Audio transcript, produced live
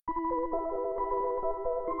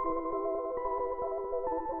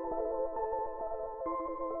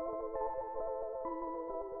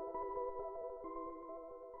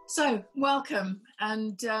So, welcome,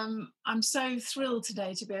 and I'm so thrilled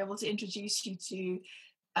today to be able to introduce you to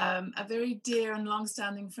a very dear and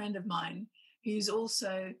long-standing friend of mine, who's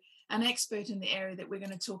also an expert in the area that we're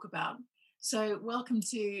going to talk about. So, welcome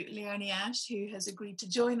to Leonie Ash, who has agreed to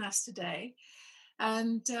join us today.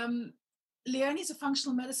 And Leonie is a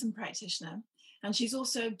functional medicine practitioner, and she's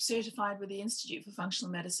also certified with the Institute for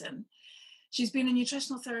Functional Medicine. She's been a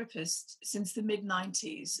nutritional therapist since the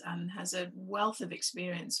mid-90s and has a wealth of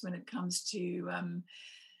experience when it comes to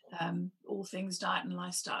all things diet and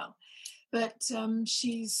lifestyle. But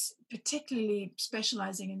she's particularly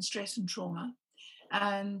specializing in stress and trauma.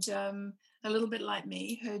 And a little bit like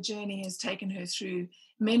me, her journey has taken her through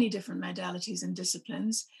many different modalities and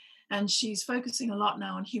disciplines. And she's focusing a lot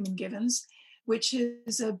now on Human Givens, which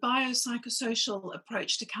is a biopsychosocial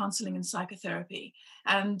approach to counseling and psychotherapy.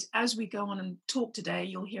 And as we go on and talk today,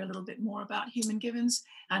 you'll hear a little bit more about Human Givens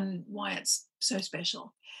and why it's so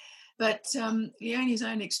special. But Leonie's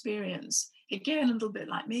own experience, again, a little bit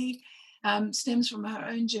like me, stems from her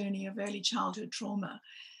own journey of early childhood trauma.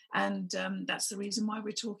 And that's the reason why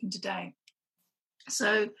we're talking today.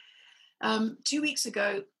 So 2 weeks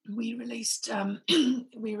ago, we released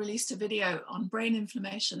a video on brain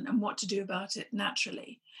inflammation and what to do about it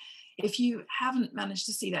naturally. If you haven't managed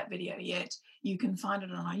to see that video yet, you can find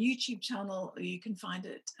it on our YouTube channel, or you can find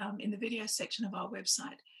it in the video section of our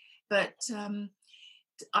website. But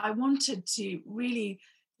I wanted to really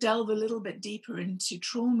delve a little bit deeper into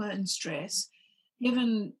trauma and stress,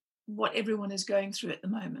 given what everyone is going through at the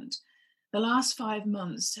moment. The last 5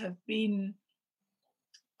 months have been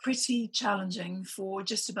pretty challenging for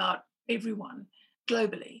just about everyone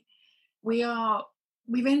globally.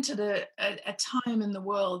 We've entered a time in the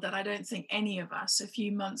world that I don't think any of us a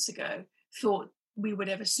few months ago thought we would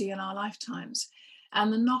ever see in our lifetimes.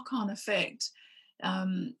 And the knock-on effect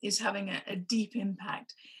is having a deep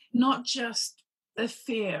impact, not just the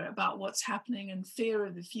fear about what's happening and fear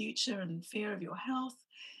of the future and fear of your health,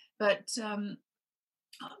 but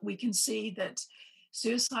we can see that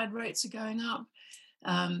suicide rates are going up.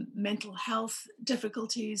 Mental health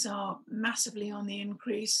difficulties are massively on the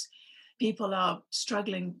increase. People are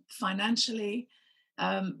struggling financially.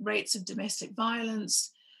 Rates of domestic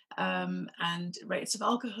violence and rates of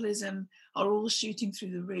alcoholism are all shooting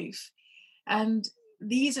through the roof. And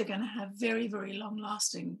these are going to have very, very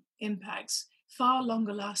long-lasting impacts, far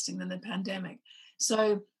longer lasting than the pandemic.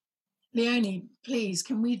 So, Leonie, please,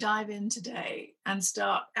 can we dive in today and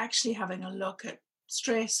start actually having a look at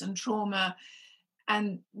stress and trauma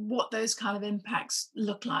and what those kind of impacts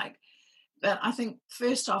look like? But I think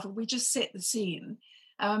first off, if we just set the scene,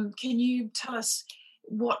 can you tell us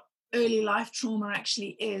what early life trauma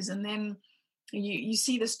actually is? And then you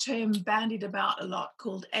see this term bandied about a lot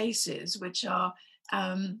called ACEs, which are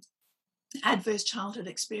adverse childhood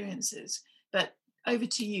experiences. But over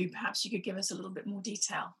to you, perhaps you could give us a little bit more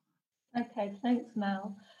detail. Okay, thanks,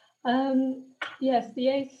 Mel. Yes, the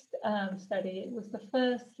ACE study was the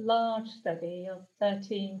first large study of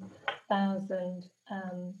 13,000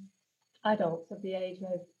 adults of the age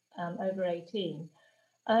of over 18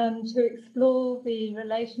 to explore the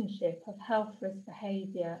relationship of health risk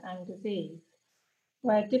behaviour and disease,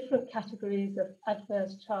 where different categories of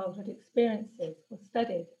adverse childhood experiences were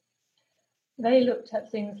studied. They looked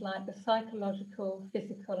at things like the psychological,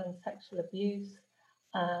 physical and sexual abuse,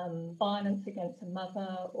 violence against a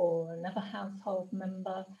mother or another household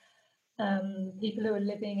member, people who are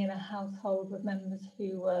living in a household with members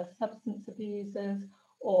who were substance abusers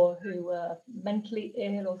or who were mentally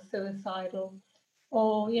ill or suicidal,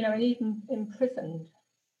 or and even imprisoned.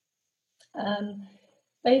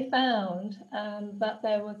 They found that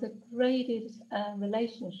there was a graded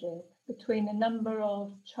relationship between the number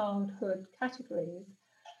of childhood categories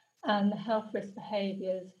and the health risk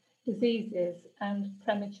behaviours, diseases and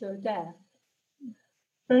premature death.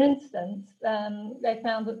 For instance, they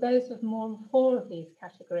found that those with more than 4 of these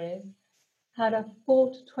categories had a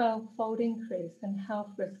 4 to 12-fold increase in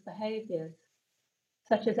health risk behaviours,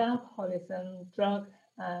 such as alcoholism, drug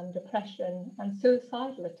depression and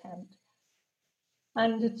suicidal attempt,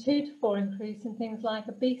 and a 2 to 4 increase in things like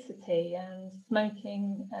obesity and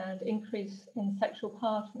smoking and increase in sexual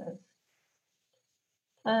partners.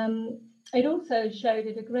 It also showed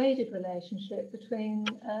a degraded relationship between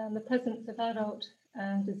the presence of adult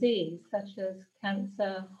disease, such as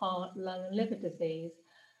cancer, heart, lung and liver disease,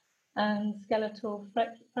 and skeletal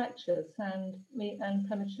fractures and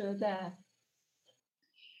premature death.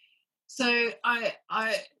 So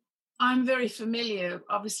I'm very familiar,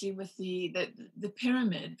 obviously, with the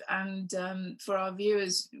pyramid, and for our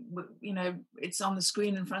viewers, it's on the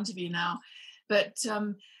screen in front of you now. But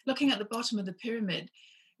looking at the bottom of the pyramid,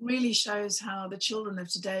 really shows how the children of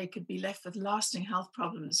today could be left with lasting health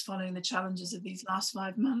problems following the challenges of these last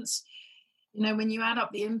 5 months. You know, when you add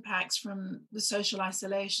up the impacts from the social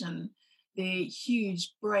isolation, the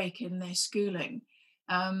huge break in their schooling,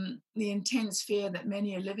 the intense fear that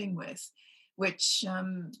many are living with, which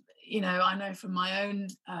you know, I know from my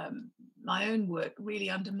own work really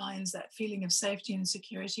undermines that feeling of safety and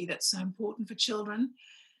security that's so important for children.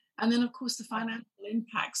 And then, of course, the financial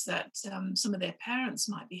impacts that some of their parents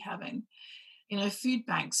might be having. You know, food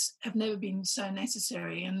banks have never been so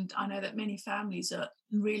necessary, and I know that many families are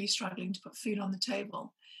really struggling to put food on the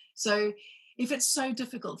table. So if it's so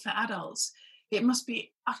difficult for adults, it must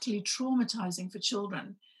be utterly traumatizing for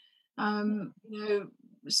children. You know,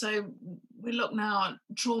 so we look now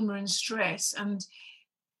at trauma and stress, and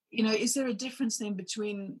you know, is there a difference then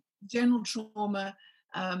between general trauma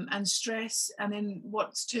and stress, and then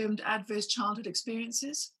what's termed adverse childhood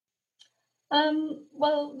experiences?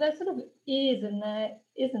 Well, there sort of is and there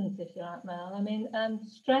isn't, if you like, Mel. I mean,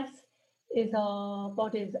 stress is our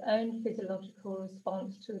body's own physiological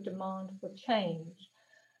response to a demand for change,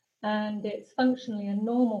 and it's functionally a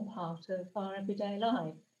normal part of our everyday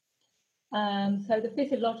life. So the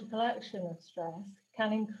physiological action of stress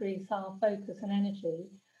can increase our focus and energy,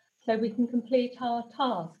 so we can complete our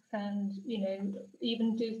tasks and, you know,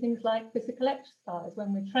 even do things like physical exercise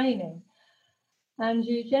when we're training. And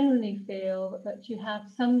you generally feel that you have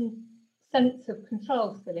some sense of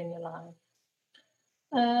control still in your life.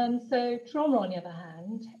 So trauma, on the other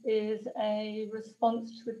hand, is a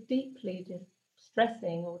response to a deeply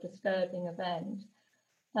distressing or disturbing event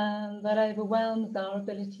that overwhelms our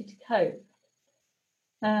ability to cope.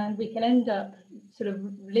 And we can end up sort of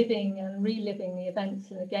living and reliving the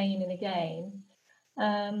events again and again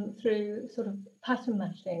through sort of pattern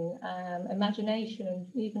matching, imagination, and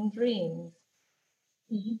even dreams.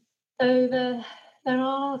 Mm-hmm. So there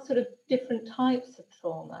are sort of different types of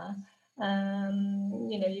trauma.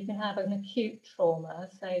 You know, you can have an acute trauma,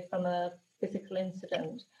 say from a physical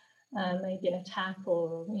incident, maybe an attack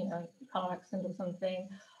or, you know, car accident or something,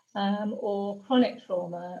 or chronic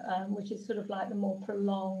trauma, which is sort of like the more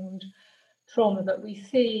prolonged trauma that we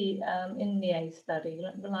see in the ACE study,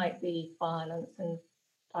 like the violence and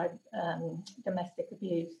domestic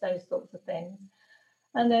abuse, those sorts of things.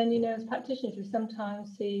 And then, you know, as practitioners, we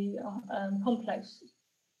sometimes see complex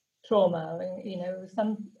trauma, you know,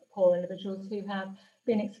 some poor individuals who have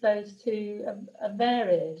been exposed to a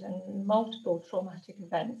varied and multiple traumatic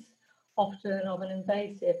events, often of an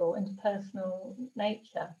invasive or interpersonal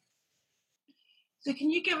nature. So can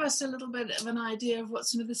you give us a little bit of an idea of what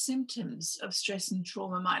some of the symptoms of stress and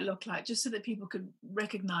trauma might look like, just so that people could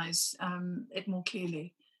recognize it more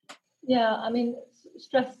clearly? Yeah, I mean,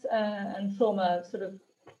 stress and trauma sort of,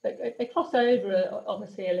 they cross over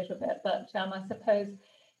obviously a little bit, but I suppose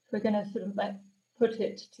if we're going to sort of put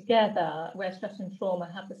it together, where stress and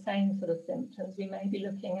trauma have the same sort of symptoms, we may be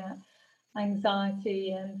looking at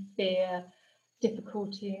anxiety and fear,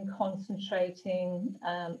 difficulty in concentrating,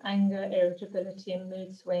 anger, irritability, and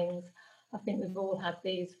mood swings. I think we've all had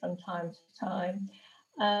these from time to time.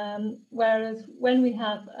 Whereas when we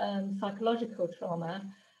have psychological trauma,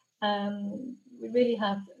 we really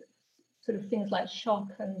have sort of things like shock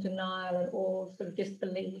and denial and all sort of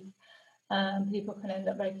disbelief. People can end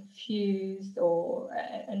up very confused or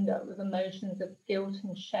end up with emotions of guilt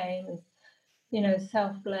and shame and, you know,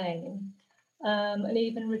 self-blame, and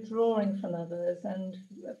even withdrawing from others and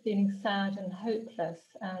feeling sad and hopeless.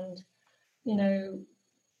 And, you know,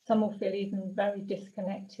 some will feel even very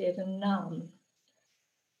disconnected and numb.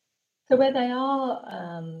 So where they are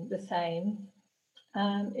the same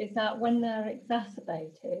is that when they're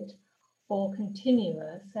exacerbated or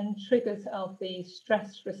continuous, and triggers of the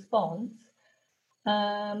stress response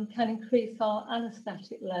can increase our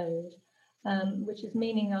allostatic load, which is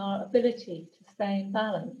meaning our ability to stay in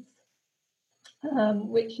balance,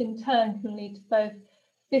 which in turn can lead to both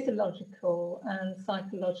physiological and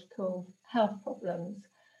psychological health problems,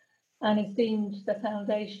 and is deemed the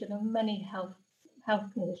foundation of many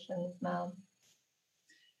health conditions now.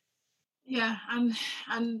 Yeah,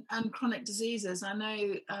 and chronic diseases. I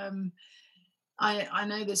know I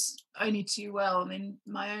know this only too well. I mean,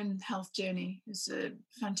 my own health journey is a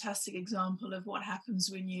fantastic example of what happens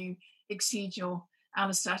when you exceed your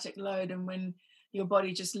allostatic load and when your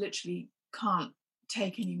body just literally can't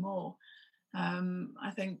take any more.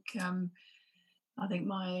 I think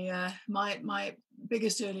my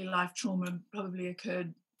biggest early life trauma probably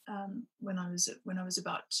occurred when I was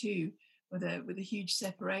about 2, with a huge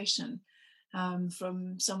separation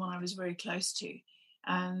from someone I was very close to,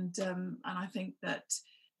 and I think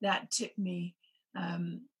that tipped me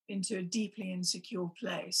into a deeply insecure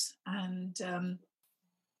place. And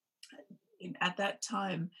at that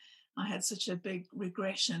time, I had such a big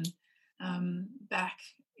regression back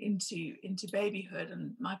into babyhood,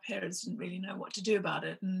 and my parents didn't really know what to do about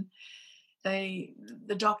it. And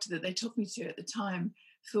the doctor that they took me to at the time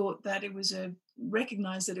thought that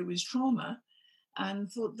recognized that it was trauma,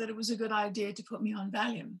 and thought that it was a good idea to put me on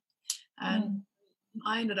Valium. And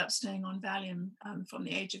I ended up staying on Valium from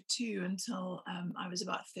the age of 2 until I was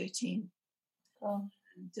about 13. Oh.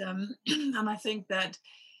 And I think that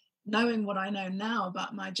knowing what I know now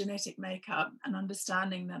about my genetic makeup and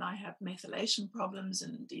understanding that I have methylation problems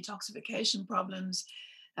and detoxification problems,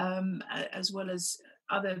 as well as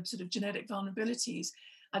other sort of genetic vulnerabilities,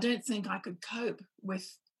 I don't think I could cope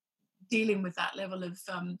with dealing with that level of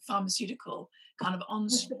pharmaceutical kind of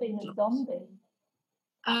onslaught. Must have been a zombie.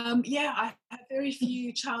 Yeah, I have very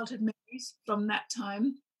few childhood memories from that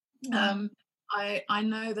time. I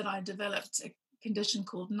know that I developed a condition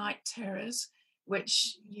called night terrors,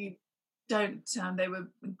 which you don't, they were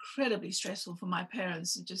incredibly stressful for my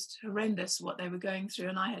parents, and just horrendous what they were going through.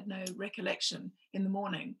 And I had no recollection in the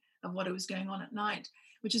morning of what was going on at night,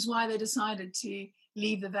 which is why they decided to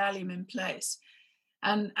leave the Valium in place.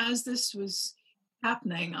 And as this was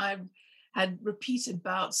happening, I had repeated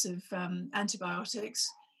bouts of antibiotics,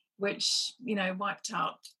 which, wiped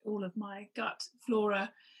out all of my gut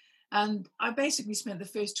flora. And I basically spent the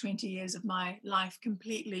first 20 years of my life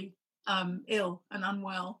completely ill and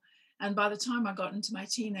unwell. And by the time I got into my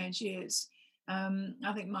teenage years,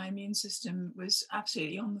 I think my immune system was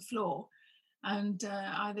absolutely on the floor. And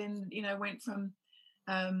I then, went from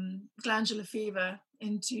glandular fever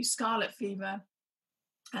into scarlet fever,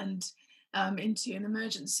 and into an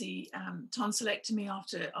emergency tonsillectomy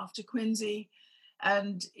after quinsy.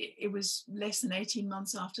 And it was less than 18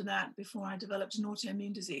 months after that before I developed an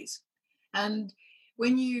autoimmune disease. And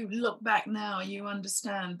when you look back now, you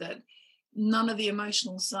understand that none of the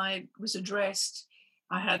emotional side was addressed.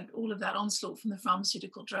 I had all of that onslaught from the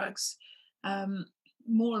pharmaceutical drugs,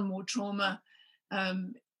 more and more trauma,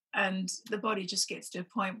 and the body just gets to a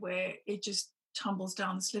point where it just tumbles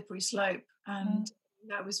down the slippery slope. And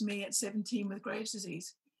that was me at 17 with Graves'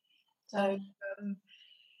 disease. So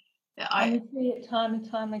I see it time and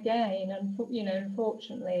time again, and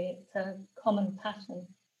unfortunately, it's a common pattern.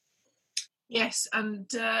 Yes, and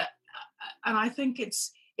I think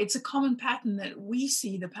it's a common pattern that we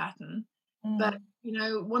see the pattern. But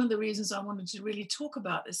one of the reasons I wanted to really talk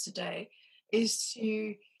about this today is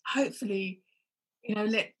to hopefully,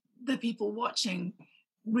 let the people watching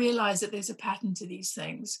realize that there's a pattern to these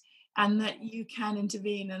things, and that you can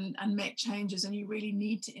intervene and make changes, and you really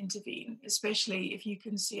need to intervene, especially if you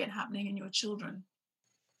can see it happening in your children.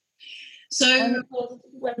 So, and of course,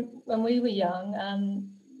 when we were young,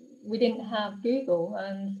 we didn't have Google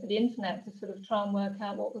and the internet to sort of try and work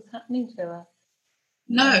out what was happening to us.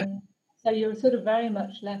 No. So you're sort of very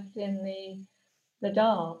much left in the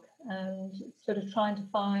dark and sort of trying to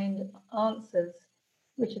find answers,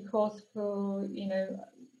 which of course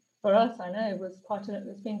for us, I know,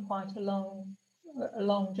 it's been quite a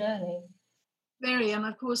long journey. Very, and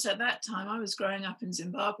of course at that time I was growing up in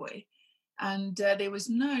Zimbabwe, and there was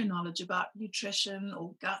no knowledge about nutrition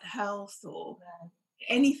or gut health or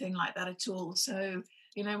anything like that at all. So,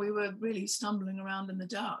 we were really stumbling around in the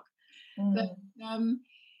dark. But,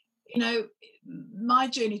 my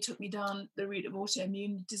journey took me down the route of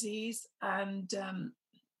autoimmune disease, and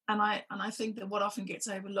I think that what often gets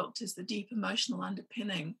overlooked is the deep emotional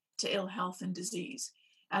underpinning to ill health and disease,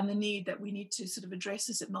 and the need that we need to sort of address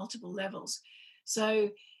this at multiple levels. So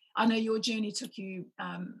I know your journey took you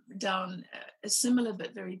down a similar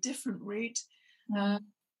but very different route.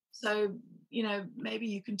 So, maybe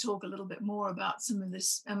you can talk a little bit more about some of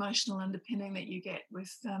this emotional underpinning that you get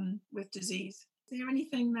with disease. Is there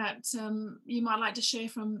anything that you might like to share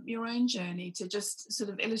from your own journey to just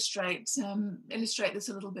sort of illustrate this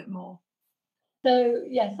a little bit more? So,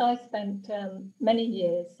 yes, I spent many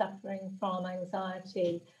years suffering from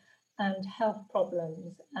anxiety and health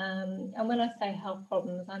problems. And when I say health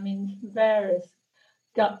problems, I mean various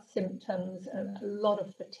gut symptoms and a lot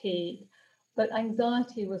of fatigue. But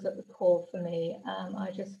anxiety was at the core for me. I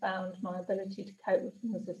just found my ability to cope with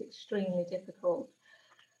things was extremely difficult.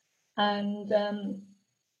 And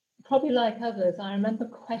probably like others, I remember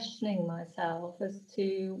questioning myself as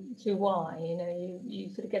to why. You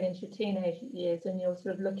sort of get into your teenage years and you're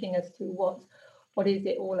sort of looking as to what is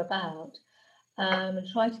it all about, and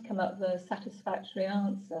trying to come up with a satisfactory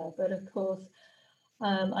answer. But of course,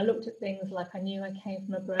 I looked at things like I knew I came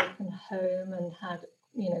from a broken home and had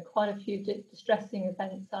quite a few distressing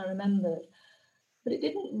events I remembered, but it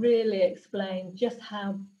didn't really explain just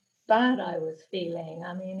how bad I was feeling.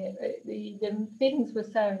 I mean, the feelings were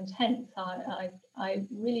so intense. I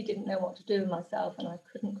really didn't know what to do with myself, and I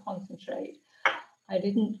couldn't concentrate. I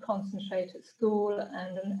didn't concentrate at school,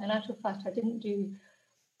 and in actual fact, I didn't do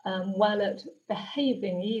well at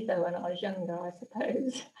behaving either when I was younger, I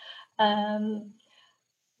suppose.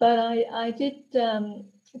 But I did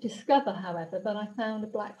discover, however, that I found a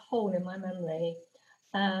black hole in my memory,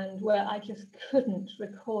 and where I just couldn't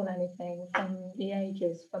recall anything from the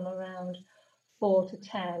ages from around 4 to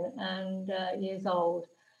 10 and years old.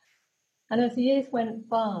 And as the years went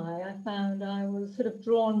by, I found I was sort of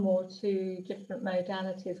drawn more to different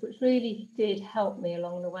modalities, which really did help me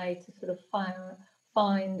along the way to sort of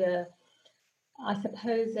find I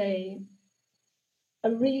suppose, a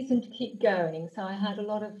reason to keep going. So I had a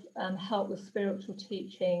lot of help with spiritual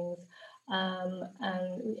teachings,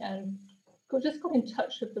 and just got in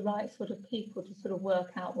touch with the right sort of people to sort of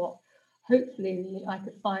work out what hopefully I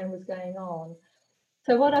could find was going on.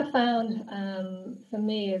 So what I found for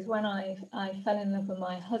me is when I fell in love with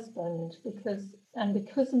my husband, because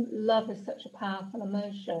love is such a powerful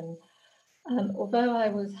emotion, although I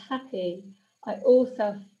was happy, I also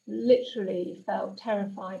literally felt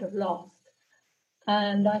terrified of loss.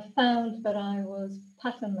 And I found that I was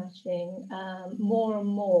pattern matching more and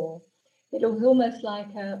more. It was almost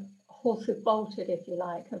like a horse that bolted, if you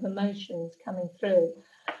like, of emotions coming through.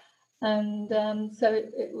 And so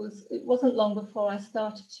it wasn't long before I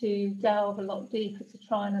started to delve a lot deeper to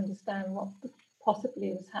try and understand what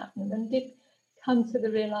possibly was happening, and did come to the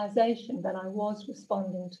realization that I was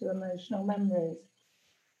responding to emotional memories.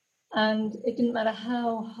 And it didn't matter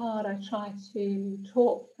how hard I tried to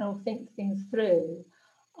talk or think things through,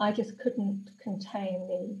 I just couldn't contain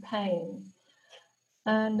the pain.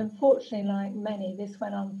 And unfortunately, like many, this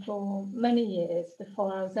went on for many years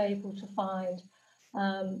before I was able to find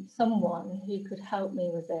someone who could help me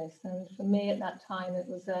with this. And for me at that time, it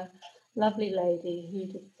was a lovely lady who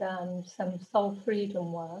did some soul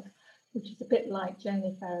freedom work, which is a bit like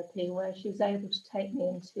journey therapy, where she was able to take me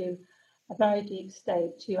into a very deep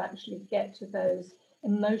state to actually get to those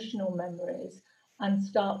emotional memories and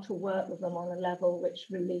start to work with them on a level which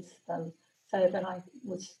released them, so that I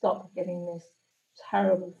would stop getting this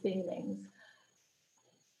terrible feelings.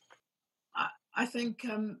 I think,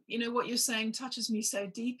 what you're saying touches me so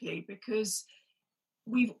deeply, because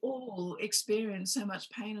we've all experienced so much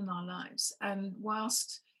pain in our lives. And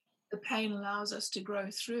whilst the pain allows us to grow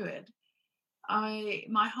through it,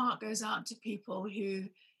 my heart goes out to people who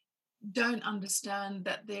don't understand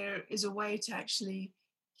that there is a way to actually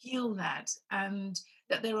heal that, and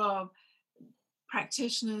that there are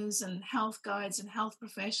practitioners and health guides and health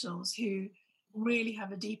professionals who really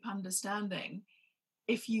have a deep understanding,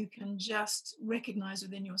 if you can just recognize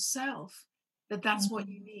within yourself that that's what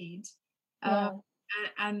you need, and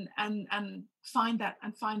find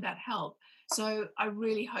that help. So I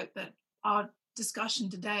really hope that our discussion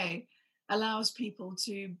today allows people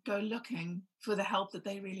to go looking for the help that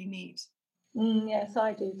they really need. Yes,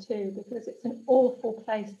 I do too, because it's an awful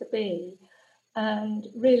place to be, and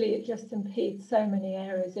really it just impedes so many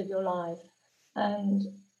areas of your life, and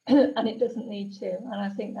and it doesn't need to. And I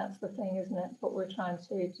think that's the thing, isn't it? What we're trying to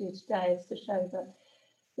do today is to show that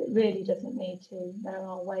it really doesn't need to. There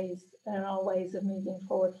are ways of moving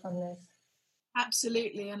forward from this.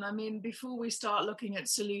 Absolutely. And I mean, before we start looking at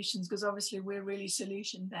solutions, because obviously we're really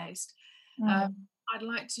solution based, I'd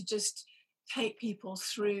like to just take people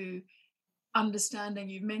through understanding.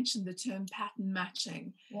 You've mentioned the term pattern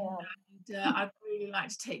matching. And I'd really like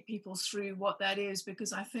to take people through what that is,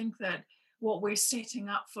 because I think that what we're setting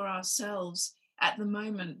up for ourselves at the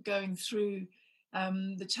moment, going through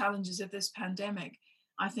the challenges of this pandemic,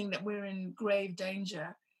 I think that we're in grave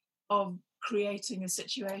danger of creating a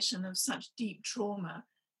situation of such deep trauma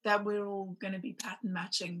that we're all going to be pattern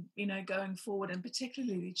matching, going forward, and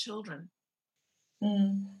particularly children.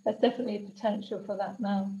 There's definitely a potential for that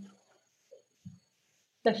now,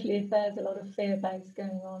 especially if there's a lot of fear-based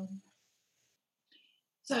going on.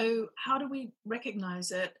 So how do we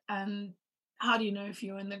recognize it, and how do you know if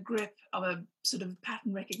you're in the grip of a sort of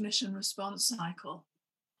pattern recognition response cycle?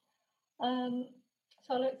 So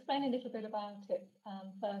I'll explain a little bit about it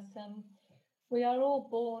first. We are all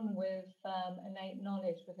born with innate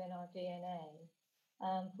knowledge within our DNA,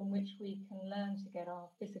 from which we can learn to get our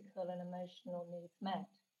physical and emotional needs met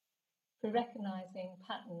through recognizing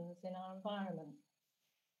patterns in our environment.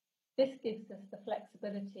 This gives us the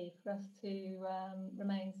flexibility for us to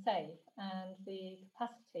remain safe, and the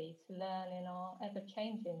capacity to learn in our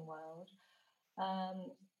ever-changing world.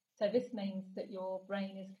 So this means that your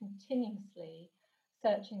brain is continuously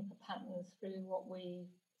searching for patterns through what we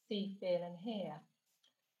see, feel and hear.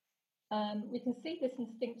 We can see this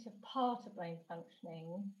instinctive part of brain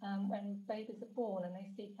functioning when babies are born and they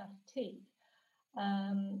seek out a teeth.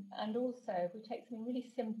 And also, if we take something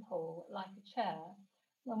really simple like a chair,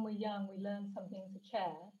 when we're young, we learn something as a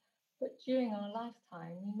chair, but during our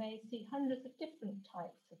lifetime, we may see hundreds of different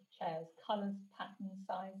types of chairs, colours, patterns,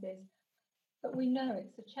 sizes, but we know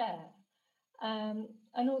it's a chair.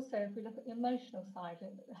 And also, if we look at the emotional side,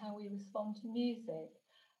 how we respond to music,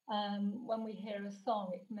 when we hear a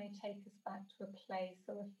song, it may take us back to a place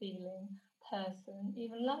or a feeling, person,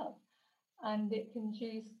 even love, and it can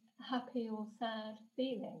induce happy or sad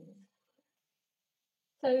feelings.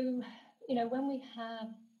 So, when we have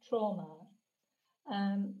trauma,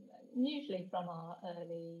 usually from our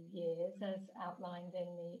early years, as outlined in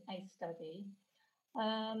the ACE study,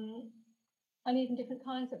 and even different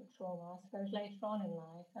kinds of trauma, I suppose, later on in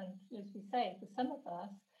life. And as we say, for some of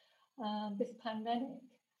us, this pandemic,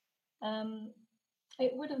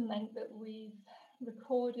 it would have meant that we've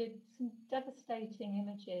recorded some devastating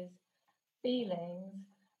images, feelings,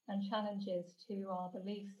 and challenges to our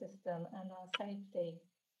belief system and our safety.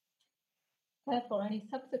 Therefore, any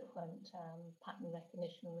subsequent pattern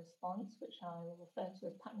recognition response, which I will refer to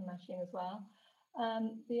as pattern matching as well,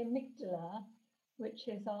 the amygdala, which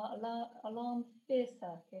is our alarm fear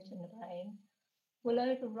circuit in the brain, will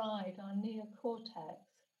override our neocortex,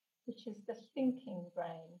 which is the thinking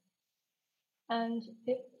brain. And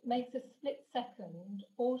it makes a split-second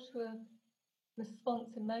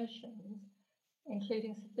auto-response emotions,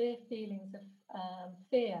 including severe feelings of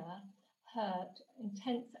fear, hurt,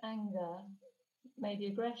 intense anger, maybe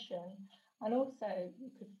aggression, and also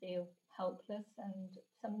you could feel helpless, and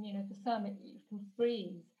for some you can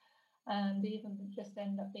freeze and even just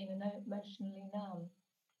end up being emotionally numb.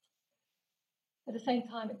 At the same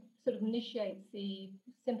time, it sort of initiates the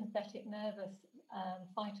sympathetic nervous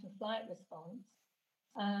fight and flight response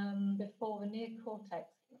before the neocortex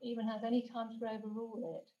even has any time to overrule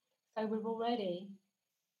it. So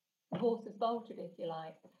the horse has bolted, if you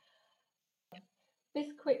like.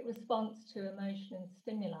 This quick response to emotion and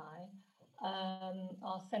stimuli,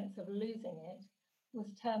 our sense of losing it, was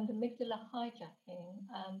termed amygdala hijacking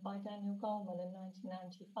by Daniel Goleman in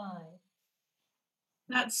 1995.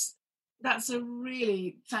 That's a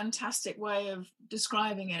really fantastic way of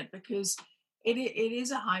describing it, because it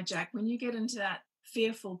is a hijack. When you get into that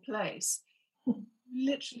fearful place, you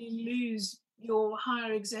literally lose your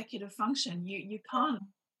higher executive function. You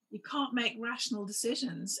can't make rational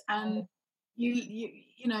decisions, and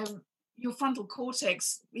your frontal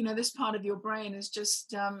cortex, this part of your brain is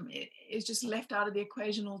just left out of the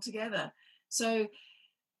equation altogether. So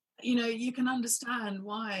you can understand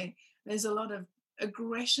why there's a lot of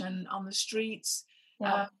aggression on the streets,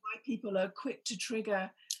 why people are quick to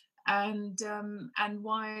trigger, and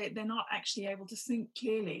why they're not actually able to think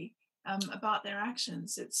clearly about their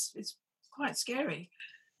actions. It's quite scary.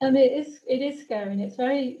 It is scary, and it's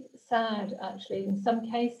very sad, actually. In some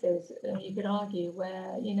cases, you could argue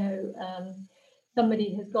where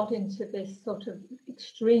somebody has got into this sort of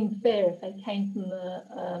extreme fear if they came from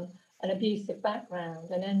an abusive background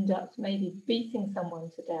and end up maybe beating someone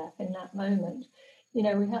to death in that moment. We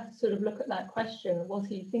have to sort of look at that question: was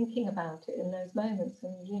he thinking about it in those moments?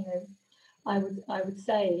 And I would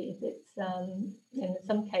say if it's in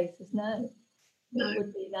some cases, no. It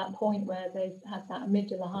would be that point where they've had that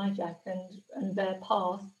amygdala hijack and their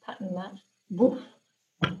past pattern match, woof,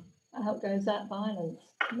 out goes that violence,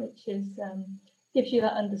 which is gives you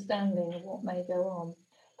that understanding of what may go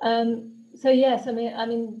on. So yes, I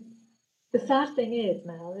mean, the sad thing is,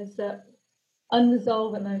 Mel, is that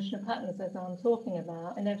unresolved emotional patterns, as I'm talking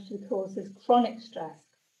about, inevitably causes chronic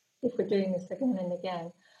stress if we're doing this again and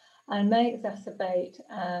again, and may exacerbate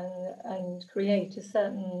and create a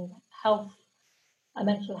certain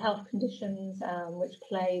mental health conditions which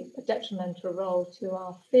play a detrimental role to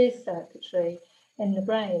our fear circuitry in the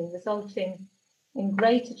brain, resulting in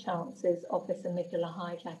greater chances of this amygdala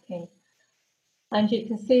hijacking. And you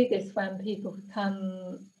can see this when people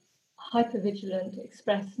become hypervigilant,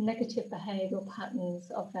 express negative behavioural patterns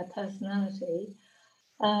of their personality,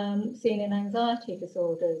 seen in anxiety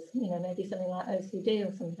disorders, maybe something like OCD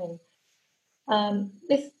or something.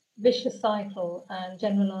 This vicious cycle and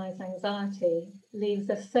generalized anxiety leaves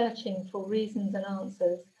us searching for reasons and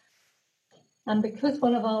answers. And because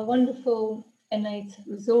one of our wonderful innate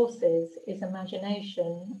resources is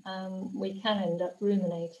imagination, we can end up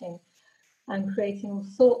ruminating and creating all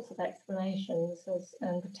sorts of explanations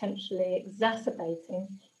and potentially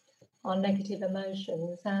exacerbating our negative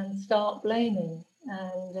emotions, and start blaming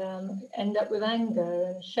and end up with anger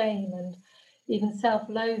and shame and even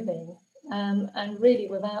self-loathing. and really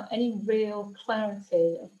without any real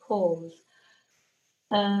clarity of cause,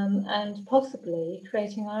 and possibly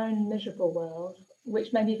creating our own miserable world,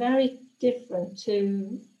 which may be very different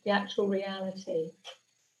to the actual reality.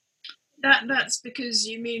 That's because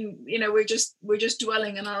you mean, we're just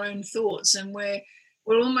dwelling in our own thoughts, and we're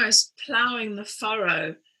almost ploughing the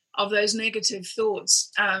furrow of those negative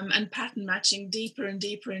thoughts, and pattern matching deeper and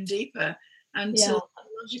deeper and deeper until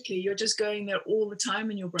logically you're just going there all the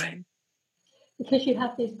time in your brain. Because you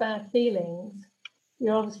have these bad feelings,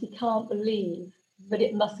 you obviously can't believe that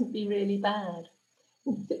it mustn't be really bad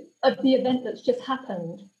of the event that's just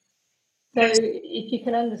happened. So Yes. if you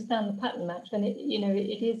can understand the pattern match, then it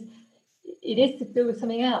is to do with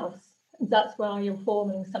something else. That's why you're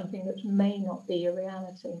forming something that may not be a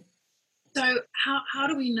reality. So how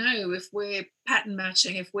do we know if we're pattern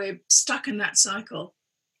matching, if we're stuck in that cycle?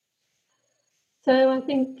 So I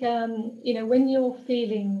think when you're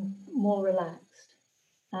feeling more relaxed,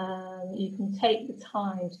 you can take the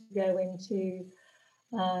time to go into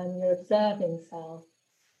your observing self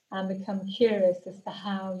and become curious as to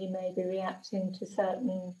how you may be reacting to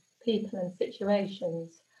certain people and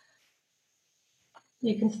situations.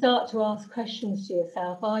 You can start to ask questions to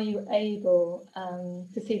yourself. Are you able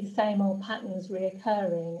to see the same old patterns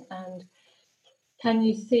reoccurring? And can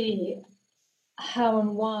you see how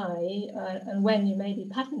and why and when you may be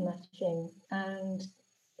pattern matching? And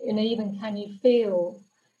even can you feel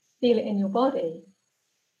it in your body?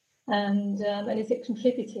 And is it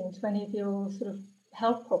contributing to any of your sort of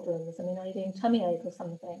health problems? I mean, are you getting tummy ache or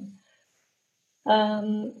something?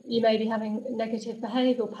 You may be having negative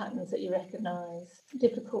behavioural patterns that you recognise,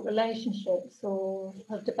 difficult relationships, or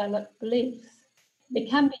have developed beliefs. It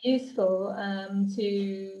can be useful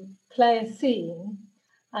to play a scene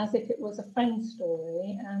as if it was a friend's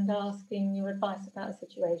story and asking your advice about a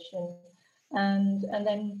situation, and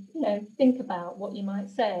then think about what you might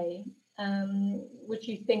say. Would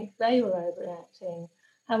you think they were overreacting?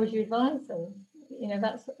 How would you advise them?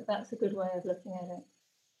 That's a good way of looking at it.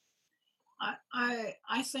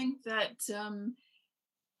 I think that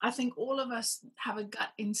I think all of us have a gut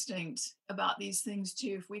instinct about these things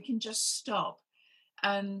too. If we can just stop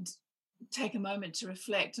and take a moment to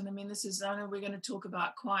reflect. And I mean, I know we're going to talk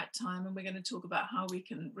about quiet time, and we're going to talk about how we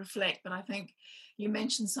can reflect, but I think you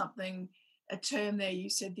mentioned a term there, you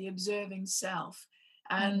said the observing self.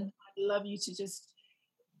 And I'd love you to just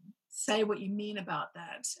say what you mean about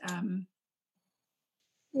that. I mean,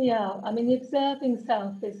 the observing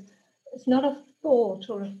self it's not a thought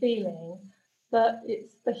or a feeling, but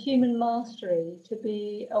it's the human mastery to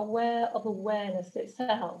be aware of awareness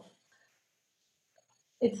itself.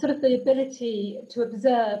 It's sort of the ability to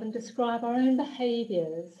observe and describe our own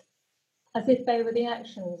behaviours as if they were the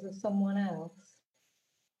actions of someone else.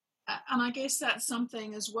 And I guess that's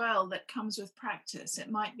something as well that comes with practice.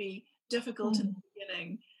 It might be difficult in the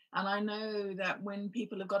beginning. And I know that when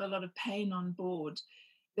people have got a lot of pain on board,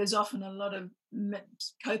 there's often a lot of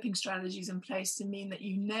coping strategies in place to mean that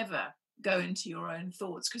you never go into your own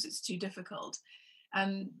thoughts because it's too difficult.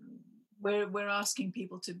 And we're asking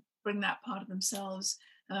people to bring that part of themselves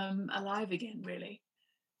alive again, really.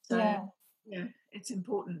 So yeah, it's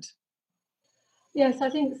important. Yes, I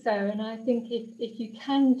think so. And I think if you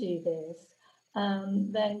can do this,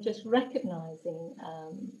 then just recognising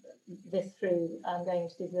this through going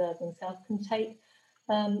to the observing self can take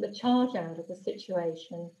the charge out of the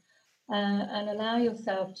situation and allow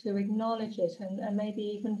yourself to acknowledge it and maybe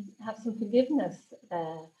even have some forgiveness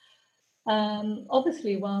there.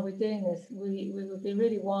 Obviously, while we're doing this, we would be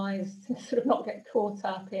really wise to sort of not get caught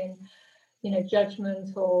up in judgment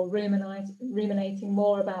or ruminating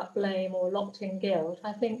more about blame or locked in guilt.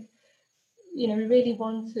 I think, we really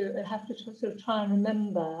want to have to sort of try and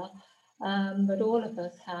remember that all of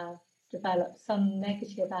us have developed some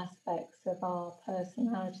negative aspects of our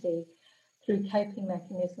personality through coping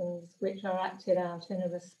mechanisms which are acted out in a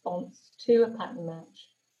response to a pattern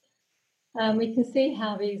match. We can see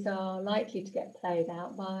how these are likely to get played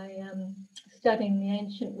out by studying the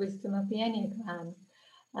ancient wisdom of the Enneagram,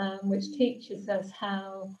 which teaches us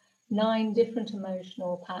how 9 different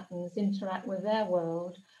emotional patterns interact with their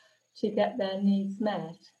world to get their needs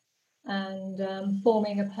met, and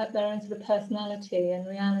forming their own sort of personality and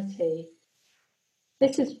reality.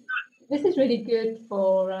 This is really good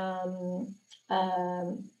for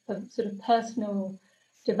sort of personal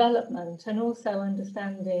development and also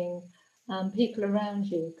understanding people around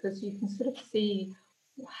you, because you can sort of see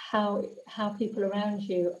how people around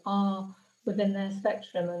you are within their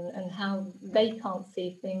spectrum and how they can't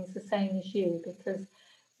see things the same as you, because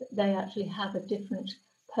they actually have a different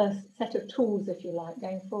set of tools, if you like,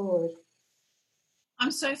 going forward.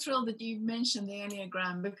 I'm so thrilled that you mentioned the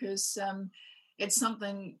Enneagram, because it's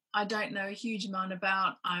something I don't know a huge amount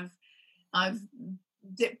about. I've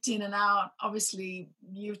dipped in and out. Obviously,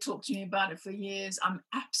 you've talked to me about it for years. I'm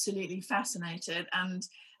absolutely fascinated, and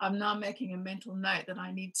I'm now making a mental note that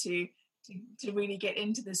I need to really get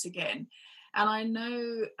into this again. And I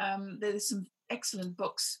know there's some excellent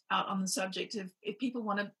books out on the subject. If people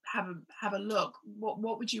want to have a look,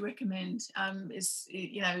 what would you recommend? Is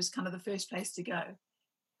kind of the first place to go?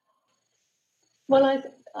 Well,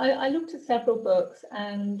 I looked at several books,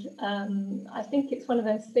 and I think it's one of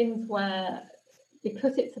those things where,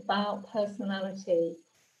 because it's about personality,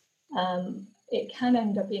 it can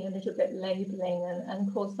end up being a little bit labeling, and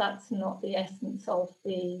of course that's not the essence of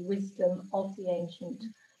the wisdom of the ancient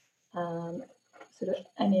sort of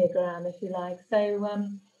Enneagram, if you like. So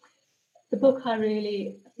the book, I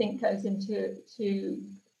really think, goes into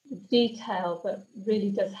detail, but really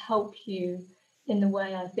does help you in the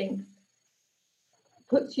way, I think,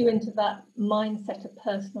 puts you into that mindset of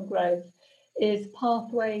personal growth, is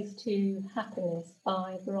Pathways to Happiness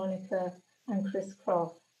by Veronica and Chris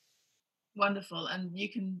Croft. Wonderful. And you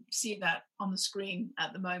can see that on the screen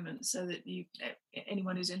at the moment, so that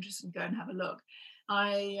anyone who's interested, go and have a look.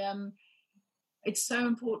 It's so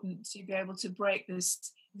important to be able to break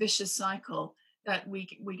this vicious cycle that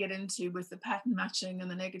we get into with the pattern matching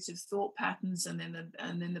and the negative thought patterns, and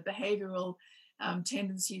then the behavioral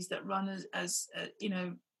tendencies that run as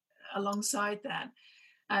alongside that.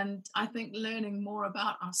 And I think learning more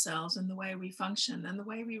about ourselves and the way we function and the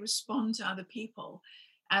way we respond to other people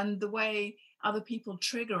and the way other people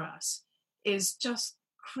trigger us is just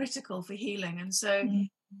critical for healing. And so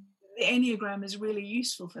the Enneagram is really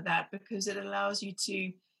useful for that, because it allows you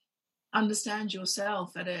to understand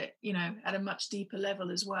yourself at a much deeper level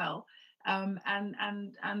as well, and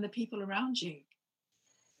the people around you.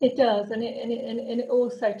 It does, and it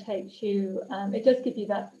also takes you. It does give you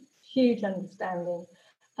that huge understanding,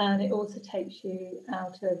 and it also takes you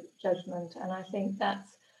out of judgment. And I think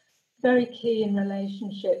that's very key in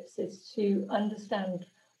relationships, is to understand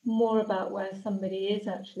more about where somebody is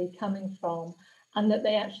actually coming from, and that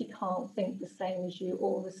they actually can't think the same as you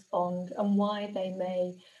or respond, and why they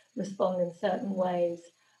may respond in certain ways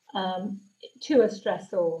to a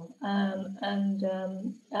stressor, and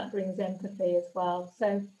that brings empathy as well.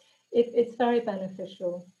 So it's very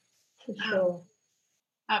beneficial, for sure.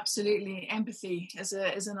 Absolutely. Empathy is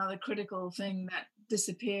another critical thing that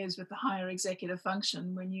disappears with the higher executive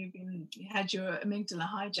function when you've had your amygdala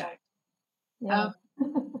hijacked. Yeah.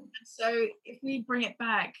 So if we bring it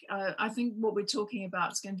back, I think what we're talking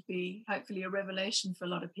about is going to be hopefully a revelation for a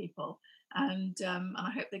lot of people, and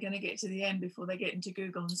I hope they're going to get to the end before they get into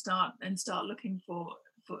Google and start looking for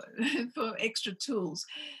for extra tools.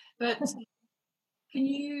 But can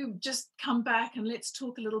you just come back and let's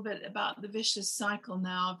talk a little bit about the vicious cycle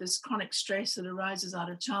now of this chronic stress that arises out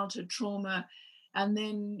of childhood trauma, and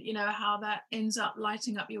then how that ends up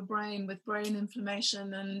lighting up your brain with brain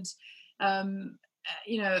inflammation, and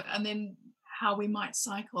and then how we might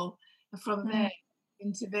cycle from there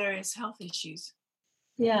into various health issues.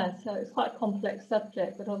 Yeah, so it's quite a complex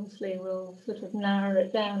subject, but obviously we'll sort of narrow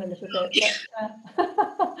it down a little bit.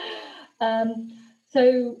 But,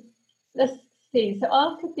 so let's see. So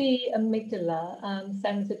after the amygdala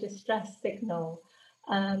sends a distress signal,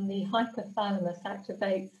 the hypothalamus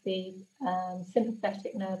activates the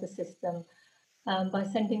sympathetic nervous system by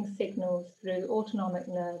sending signals through autonomic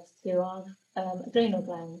nerves to our adrenal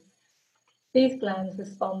glands. These glands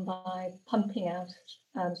respond by pumping out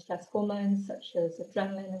stress hormones such as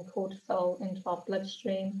adrenaline and cortisol into our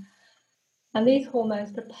bloodstream. And these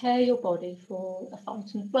hormones prepare your body for a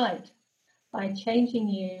fight and flight by changing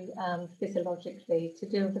you physiologically to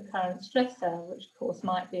deal with the current stressor, which of course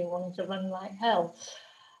might be wanting to run like hell.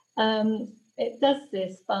 It does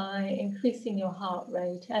this by increasing your heart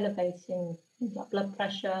rate, elevating blood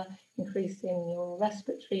pressure, increasing your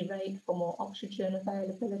respiratory rate for more oxygen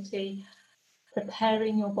availability,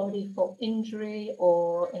 preparing your body for injury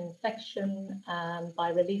or infection by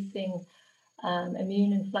releasing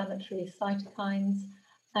immune inflammatory cytokines,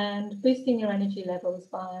 and boosting your energy levels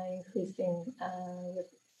by increasing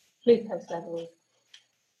glucose levels.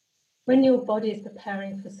 When your body is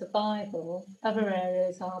preparing for survival, other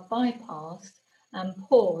areas are bypassed and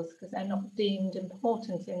paused because they're not deemed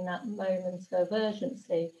important in that moment of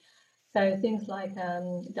urgency. So things like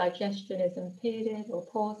digestion is impeded or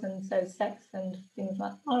paused, and so sex and things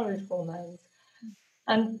like thyroid hormones.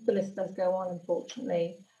 And the list does go on,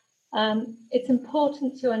 unfortunately. It's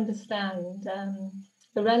important to understand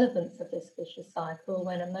the relevance of this vicious cycle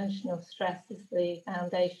when emotional stress is the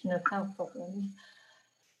foundation of health problems.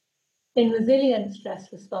 In resilient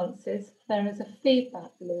stress responses, there is a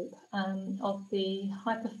feedback loop of the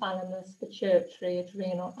hypothalamus pituitary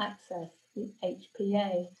adrenal axis, the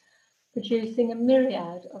HPA, producing a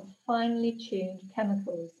myriad of finely tuned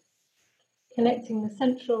chemicals, connecting the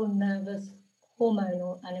central nervous,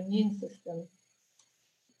 hormonal and immune system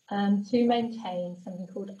to maintain something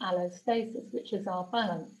called allostasis, which is our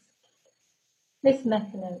balance. This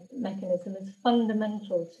mechanism is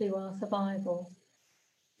fundamental to our survival,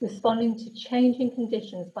 responding to changing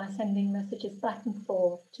conditions by sending messages back and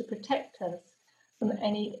forth to protect us from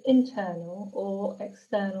any internal or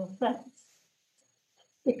external threats.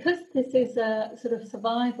 Because this is a sort of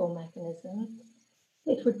survival mechanism,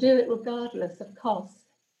 it would do it regardless of cost.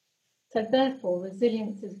 So therefore,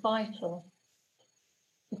 resilience is vital.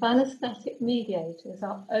 If allostatic mediators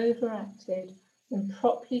are overacted,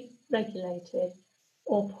 improperly regulated,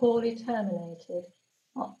 or poorly terminated,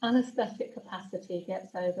 our allostatic capacity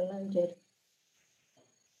gets overloaded.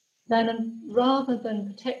 Then, rather than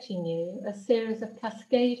protecting you, a series of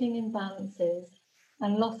cascading imbalances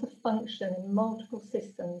and loss of function in multiple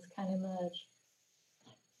systems can emerge,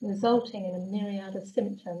 resulting in a myriad of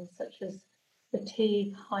symptoms such as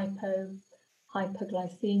fatigue,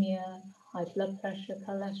 hypoglycemia, high blood pressure,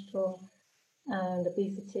 cholesterol, and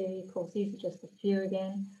obesity. Of course, these are just a few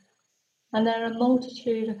again. And there are a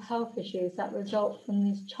multitude of health issues that result from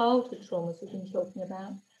these childhood traumas we've been talking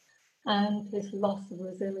about and this loss of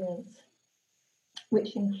resilience,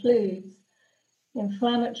 which includes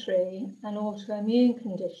inflammatory and autoimmune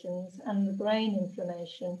conditions and the brain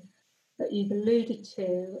inflammation that you've alluded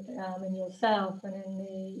to in yourself and in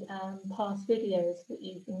the past videos that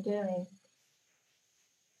you've been doing,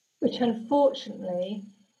 which unfortunately,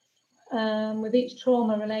 with each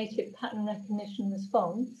trauma-related pattern recognition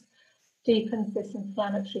response, deepens this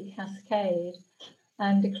inflammatory cascade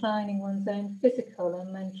and declining one's own physical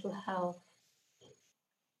and mental health.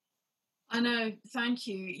 I know, thank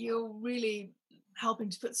you. You're really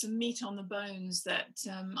helping to put some meat on the bones that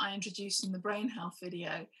I introduced in the brain health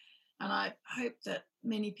video. And I hope that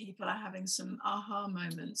many people are having some aha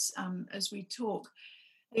moments as we talk.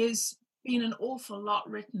 There's been an awful lot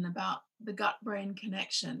written about the gut-brain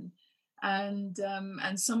connection and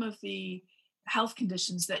some of the health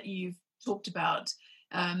conditions that you've talked about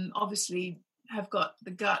obviously have got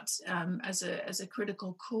the gut as a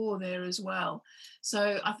critical core there as well.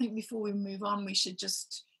 So I think before we move on, we should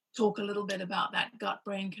just talk a little bit about that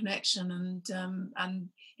gut-brain connection and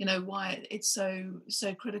you know why it's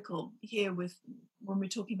so critical here with when we're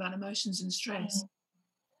talking about emotions and stress.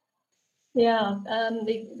 Yeah,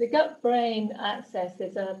 the gut-brain axis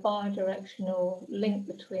is a bidirectional link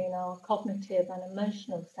between our cognitive and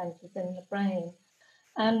emotional centers in the brain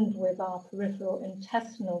and with our peripheral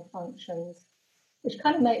intestinal functions, which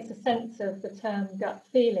kind of makes a sense of the term gut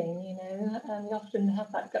feeling, you know, and we often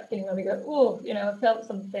have that gut feeling where we go, oh, you know, I felt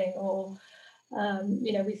something, or,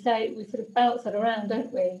 you know, we sort of bounce it around,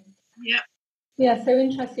 don't we? Yeah. Yeah, so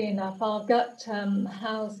interesting enough, our gut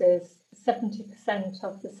houses 70%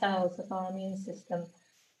 of the cells of our immune system,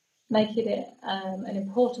 making it an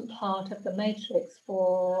important part of the matrix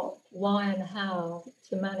for why and how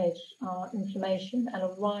to manage our inflammation and a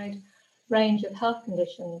wide range of health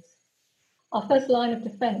conditions. Our first line of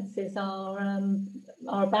defense is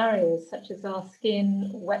our barriers, such as our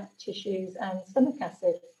skin, wet tissues, and stomach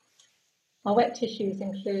acid. Our wet tissues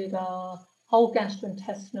include our whole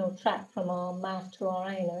gastrointestinal tract from our mouth to our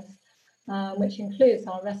anus, which includes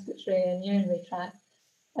our respiratory and urinary tract,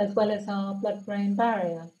 as well as our blood-brain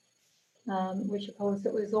barrier, which of course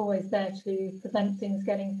it was always there to prevent things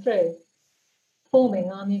getting through,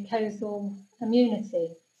 forming our mucosal immunity.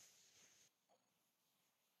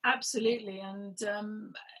 Absolutely. And,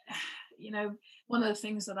 you know, one of the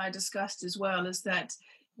things that I discussed as well is that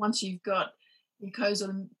once you've got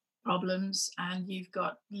mucosal problems and you've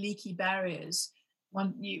got leaky barriers,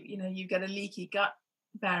 you get a leaky gut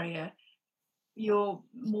barrier, you're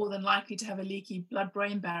more than likely to have a leaky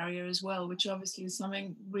blood-brain barrier as well, which obviously is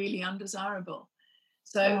something really undesirable.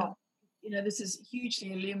 So, you know, this is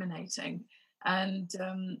hugely illuminating. And,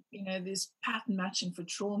 you know, this pattern matching for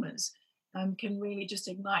traumas can really just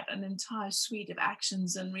ignite an entire suite of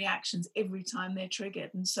actions and reactions every time they're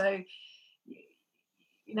triggered. And so,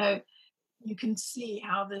 you know, you can see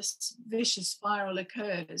how this vicious spiral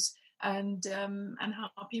occurs and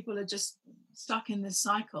how people are just stuck in this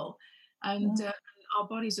cycle. And our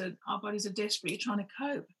bodies are desperately trying to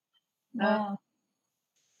cope. Wow.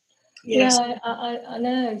 Yes. Yeah, I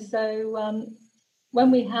know. So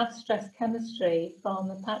when we have stress chemistry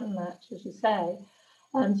from a pattern match, as you say,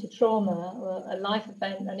 to trauma, or a life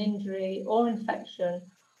event, an injury or infection,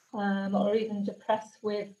 or even depressed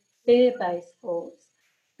with fear-based thoughts,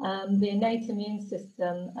 the innate immune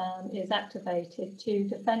system is activated to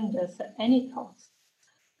defend us at any cost.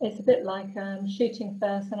 It's a bit like shooting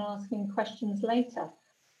first and asking questions later.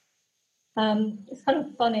 It's kind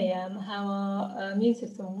of funny how our immune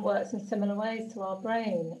system works in similar ways to our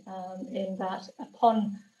brain, in that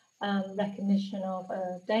upon recognition of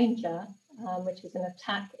a danger, which is an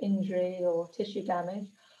attack, injury or tissue damage,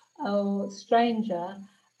 or stranger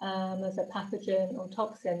as a pathogen or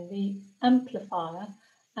toxin, the amplifier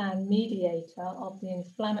and mediator of the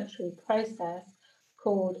inflammatory process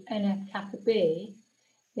called NF-kappa B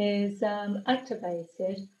is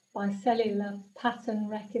activated by cellular pattern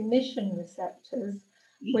recognition receptors,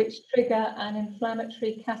 which trigger an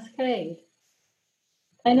inflammatory cascade.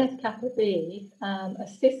 NF-kappa B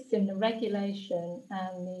assists in the regulation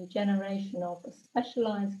and the generation of a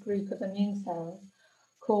specialized group of immune cells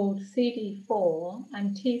called CD4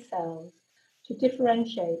 and T cells to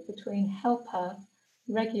differentiate between helper,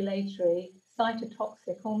 regulatory,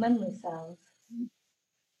 cytotoxic, or memory cells.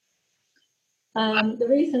 The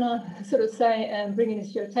reason I'm sort of saying, bringing this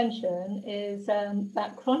to your attention is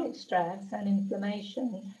that chronic stress and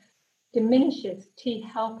inflammation diminishes T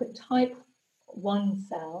helper type 1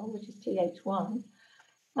 cell, which is Th1,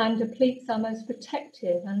 and depletes our most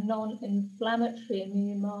protective and non-inflammatory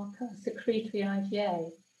immune marker, secretory IgA.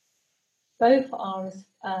 Both are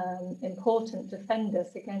important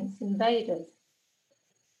defenders against invaders.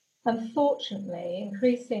 Unfortunately,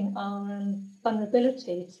 increasing our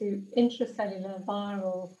vulnerability to intracellular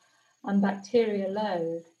viral and bacterial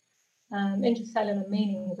load, intracellular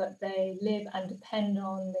meaning that they live and depend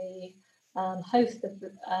on the host of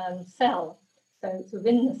the cell, so it's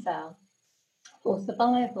within the cell, for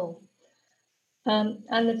survival.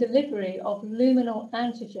 And the delivery of luminal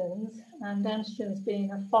antigens, and antigens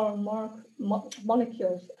being a foreign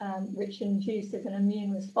molecule which induces an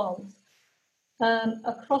immune response,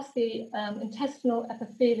 across the intestinal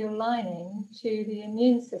epithelial lining to the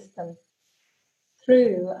immune system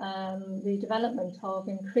through the development of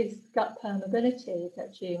increased gut permeability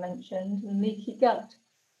that you mentioned and leaky gut.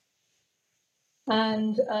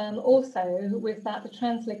 And also with that, the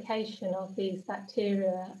translocation of these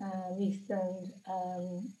bacteria, yeast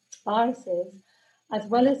and viruses, as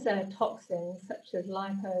well as their toxins such as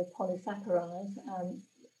lipopolysaccharides,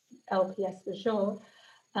 LPS for short,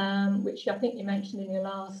 which I think you mentioned in your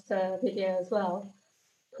last video as well,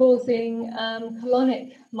 causing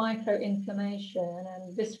colonic microinflammation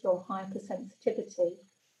and visceral hypersensitivity,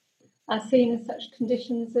 are seen in such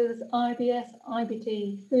conditions as IBS,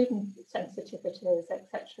 IBD, food sensitivities,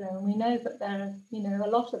 etc. And we know that there are, a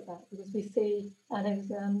lot of that because we see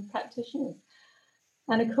those practitioners.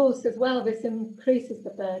 And of course, as well, this increases the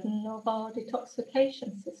burden of our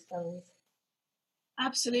detoxification systems.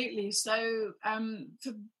 Absolutely. So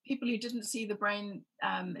for people who didn't see the brain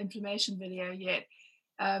inflammation video yet,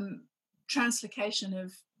 translocation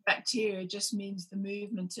of bacteria just means the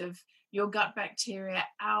movement of your gut bacteria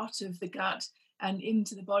out of the gut and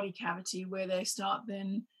into the body cavity, where they start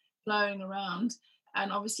then flowing around.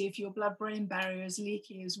 And obviously, if your blood-brain barrier is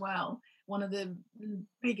leaky as well, one of the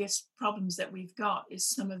biggest problems that we've got is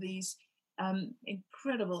some of these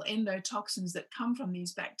incredible endotoxins that come from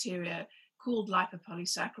these bacteria called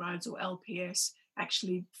lipopolysaccharides or LPS,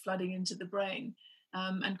 actually flooding into the brain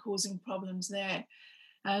and causing problems there.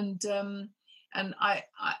 And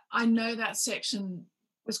I know that section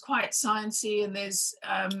was quite sciencey, and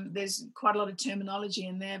there's quite a lot of terminology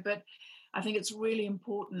in there, but I think it's really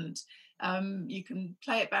important. You can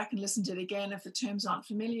play it back and listen to it again if the terms aren't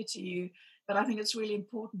familiar to you, but I think it's really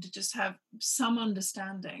important to just have some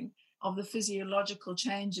understanding of the physiological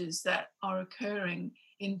changes that are occurring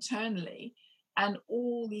internally and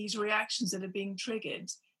all these reactions that are being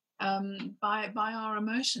triggered by our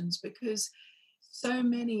emotions, because so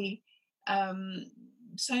many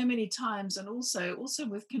times, and also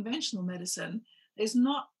with conventional medicine, there's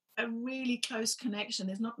not a really close connection.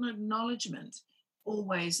 There's not an acknowledgement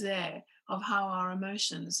always there of how our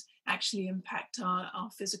emotions actually impact our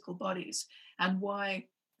physical bodies, and why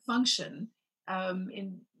function can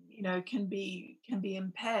be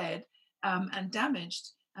impaired and damaged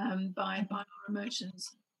by our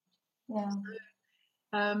emotions. Yeah.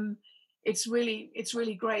 So, it's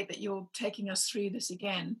really great that you're taking us through this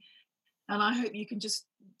again. And I hope you can just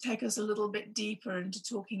take us a little bit deeper into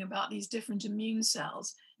talking about these different immune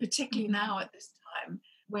cells, particularly now at this time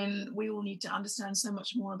when we all need to understand so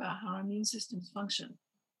much more about how our immune systems function.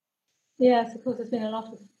 Yes, of course, there's been a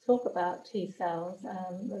lot of talk about T cells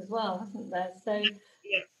as well, hasn't there? So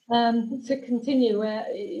To continue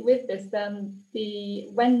with this,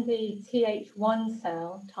 when the Th1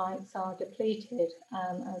 cell types are depleted,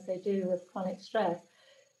 as they do with chronic stress,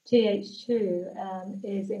 Th2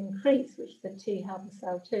 is increased, which is the T helper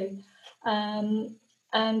cell too. And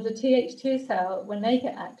the Th2 cell, when they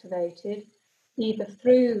get activated, either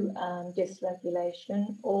through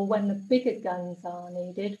dysregulation or when the bigger guns are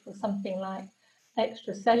needed for something like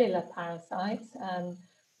extracellular parasites.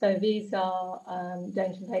 So these don't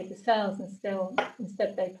invade the cells and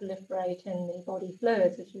instead they proliferate in the body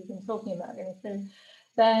fluids, which we've been talking about going through.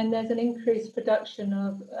 Then there's an increased production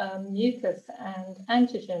of mucus and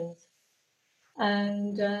antigens.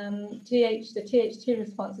 And the Th2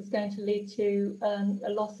 response is going to lead to a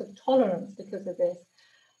loss of tolerance because of this.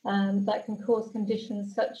 That can cause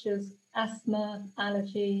conditions such as asthma,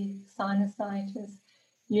 allergy, sinusitis,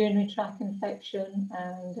 urinary tract infection,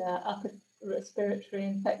 and upper respiratory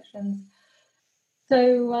infections.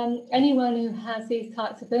 So anyone who has these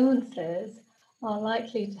types of illnesses are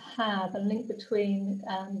likely to have a link between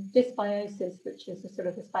dysbiosis, which is a sort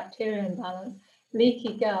of this bacterial imbalance,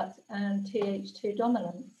 leaky gut, and Th2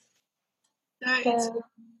 dominance. So it's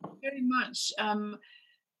very much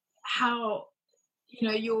how, you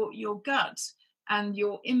know, your gut and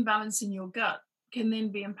your imbalance in your gut can then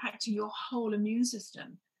be impacting your whole immune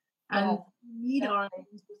system. And we need our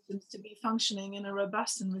immune systems to be functioning in a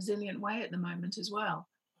robust and resilient way at the moment as well.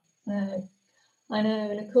 No, I know.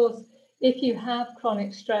 And of course, if you have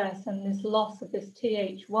chronic stress and this loss of this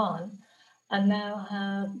Th1 and now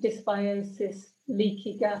have dysbiosis,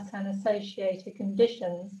 leaky gut, and associated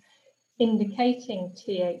conditions indicating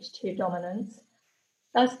Th2 dominance,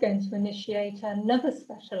 that's going to initiate another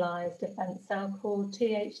specialized defense cell called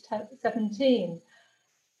Th17.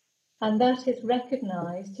 And that is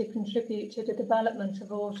recognized to contribute to the development of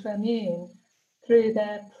autoimmune through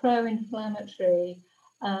their pro-inflammatory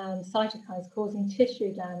cytokines causing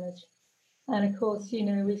tissue damage. And of course, you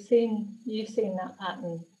know, you've seen that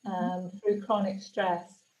pattern through chronic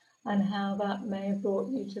stress and how that may have brought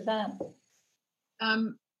you to that.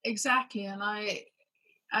 Exactly.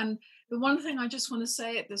 And the one thing I just want to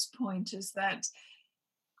say at this point is that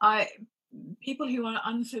people who are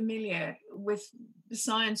unfamiliar with the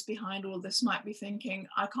science behind all this might be thinking,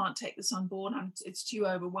 I can't take this on board. It's too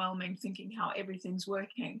overwhelming thinking how everything's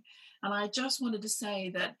working. And I just wanted to say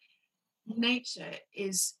that nature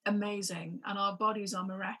is amazing and our bodies are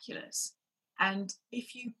miraculous. And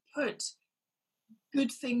if you put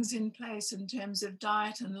good things in place in terms of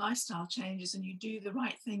diet and lifestyle changes and you do the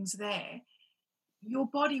right things there, your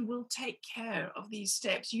body will take care of these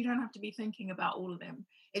steps. You don't have to be thinking about all of them.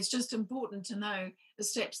 It's just important to know the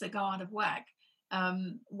steps that go out of whack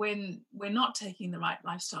when we're not taking the right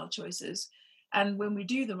lifestyle choices. And when we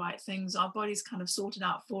do the right things, our body's kind of sorted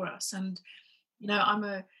out for us. And, you know, I'm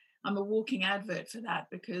a walking advert for that,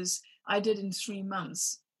 because I did in 3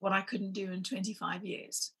 months what I couldn't do in 25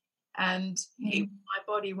 years. And my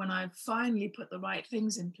body, when I finally put the right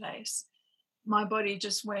things in place, my body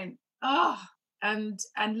just went, and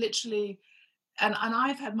literally, and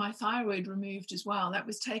I've had my thyroid removed as well. That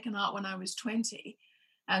was taken out when I was 20.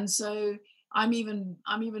 And so I'm even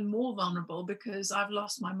more vulnerable because I've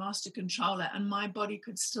lost my master controller and my body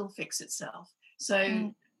could still fix itself. So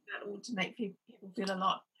that ought to make people feel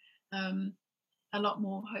a lot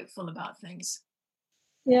more hopeful about things.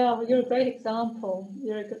 Yeah, well, you're a great example.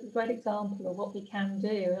 You're a great example of what we can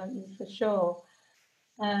do, aren't you, for sure.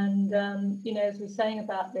 And you know, as we're saying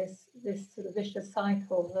about this sort of vicious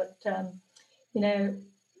cycle, that you know,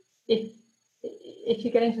 if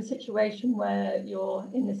you get into a situation where you're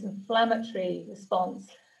in this inflammatory response,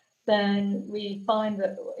 then we find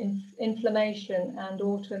that inflammation and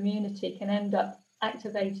autoimmunity can end up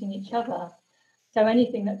activating each other. So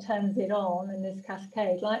anything that turns it on in this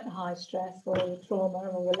cascade, like the high stress or the trauma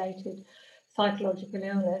or related psychological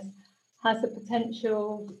illness, has the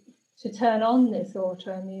potential to turn on this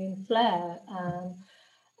autoimmune flare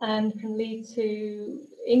and can lead to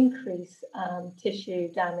increased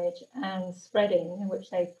tissue damage and spreading, which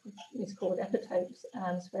is called epitopes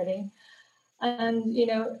spreading, and, you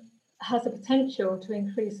know, has the potential to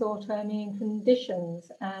increase autoimmune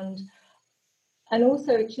conditions, and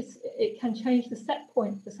also it can change the set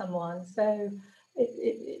point for someone. So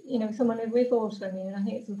you know, someone with autoimmune, I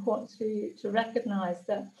think it's important to recognize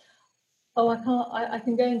that, I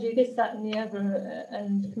can go and do this, that, and the other,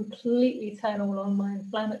 and completely turn all on my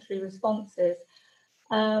inflammatory responses,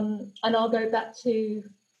 and I'll go back to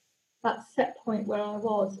that set point where I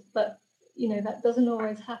was. But, you know, that doesn't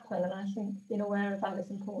always happen, and I think being aware of that is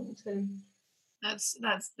important too.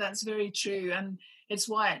 That's very true, and it's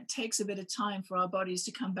why it takes a bit of time for our bodies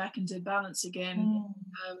to come back into balance again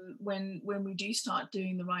when we do start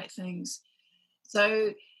doing the right things.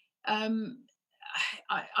 So um,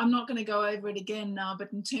 I'm not going to go over it again now,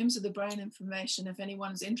 but in terms of the brain information, if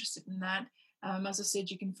anyone's interested in that, as I said,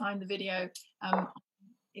 you can find the video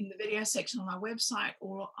in the video section on our website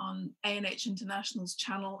or on ANH International's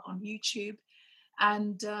channel on YouTube.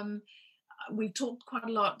 And we've talked quite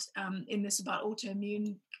a lot in this about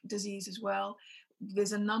autoimmune disease as well.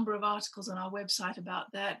 There's a number of articles on our website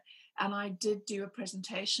about that. And I did do a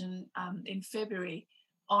presentation in February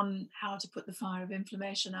on how to put the fire of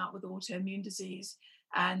inflammation out with autoimmune disease.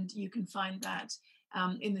 And you can find that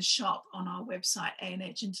in the shop on our website,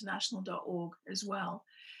 anhinternational.org as well.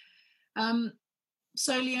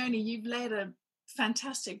 So Leonie, you've laid a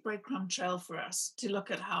fantastic breadcrumb trail for us to look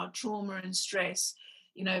at how trauma and stress,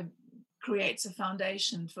 creates a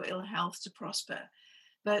foundation for ill health to prosper.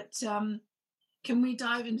 But can we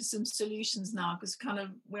dive into some solutions now? Because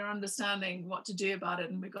we're understanding what to do about it,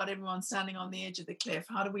 and we've got everyone standing on the edge of the cliff.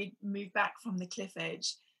 How do we move back from the cliff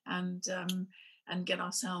edge and get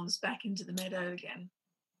ourselves back into the meadow again?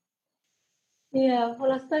 Yeah,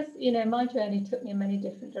 well, I suppose, my journey took me in many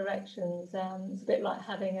different directions. It's a bit like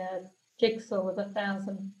having a jigsaw with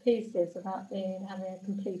 1,000 pieces without having a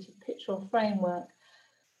completed picture or framework.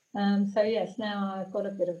 So yes, now I've got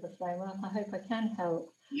a bit of a framework. I hope I can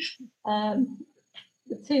help.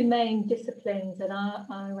 The two main disciplines that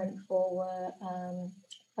I went for were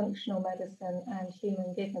functional medicine and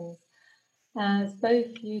Human Givens, as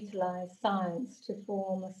both utilise science to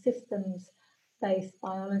form a systems-based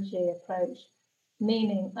biology approach,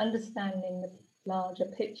 meaning understanding the larger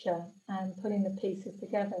picture and putting the pieces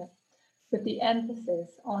together, with the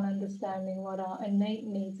emphasis on understanding what our innate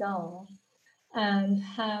needs are and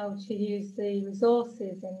how to use the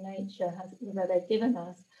resources in nature that they've given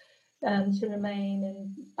us to remain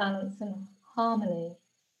in balance and harmony.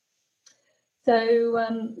 So,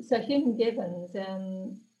 Human Givens,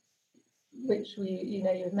 which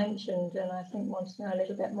you've mentioned, and I think want to know a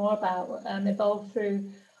little bit more about, evolved through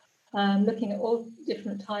looking at all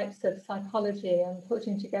different types of psychology and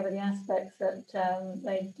putting together the aspects that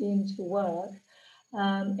they deem to work,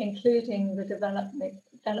 including the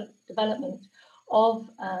development of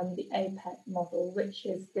the APEC model, which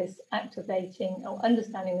is this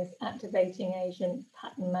understanding this activating agent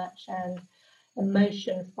pattern match and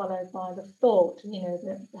emotion followed by the thought,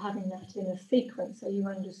 having that in a sequence so you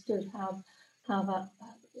understood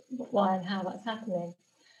why and how that's happening.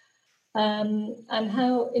 And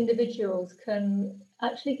how individuals can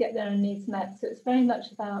actually get their own needs met. So it's very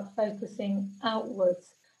much about focusing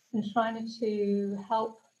outwards and trying to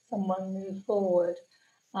help someone move forward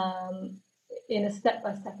in a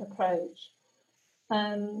step-by-step approach.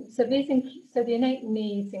 So the innate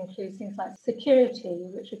needs include things like security,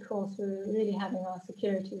 which of course we're really having our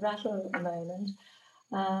security rattle at the moment.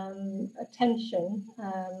 Attention,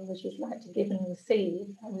 which is like to give and receive,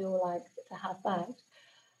 and we all like to have that.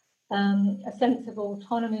 A sense of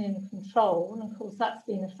autonomy and control, and of course that's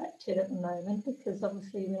been affected at the moment because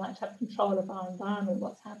obviously we like to have control of our environment,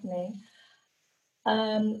 what's happening.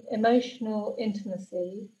 Emotional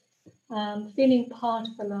intimacy, feeling part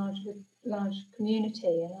of a large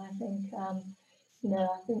community, and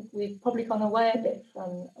I think we've probably gone away a bit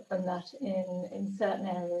from that in certain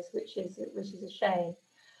areas, which is a shame.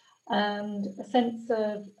 And a sense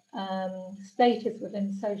of status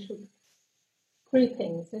within social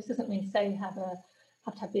groupings. This doesn't mean say you have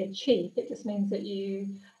to be a chief. It just means that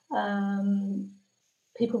you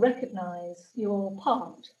people recognise your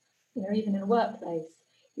part. Even in a workplace,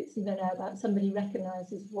 it's about somebody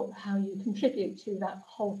recognises how you contribute to that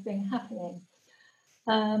whole thing happening,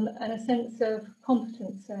 and a sense of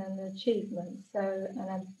competence and achievement. So and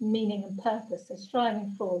a meaning and purpose. So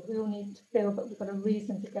striving forward. We all need to feel that we've got a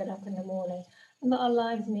reason to get up in the morning, and that our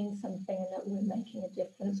lives mean something and that we're making a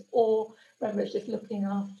difference, or whether it's just looking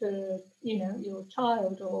after, your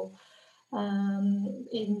child or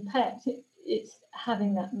even pet. It's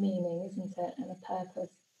having that meaning, isn't it, and a purpose.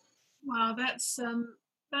 Wow, that's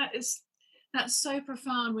so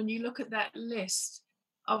profound when you look at that list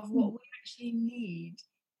of what we actually need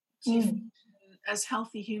to function as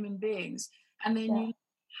healthy human beings, and then you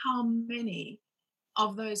how many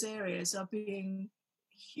of those areas are being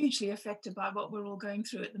hugely affected by what we're all going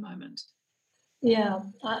through at the moment. Yeah,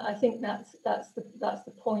 I think that's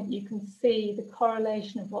the point. You can see the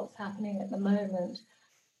correlation of what's happening at the moment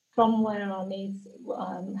from where our needs,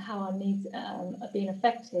 how our needs are being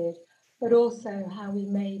affected, but also how we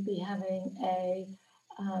may be having a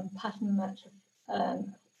pattern match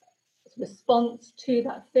response to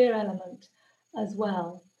that fear element as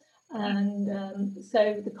well. And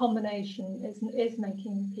so the combination is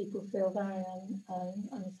making people feel very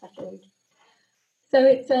unsettled. So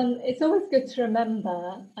it's always good to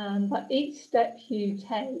remember that each step you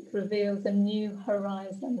take reveals a new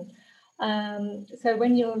horizon. So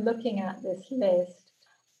when you're looking at this list,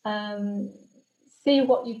 see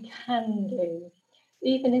what you can do,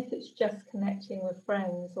 even if it's just connecting with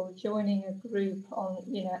friends or joining a group on,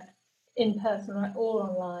 in person or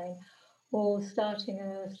online, or starting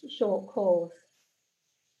a short course.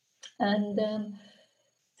 And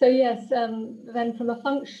so yes, then from a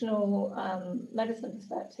functional medicine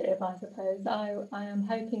perspective, I suppose, I am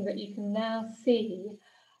hoping that you can now see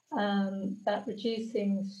that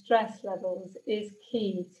reducing stress levels is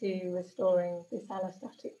key to restoring this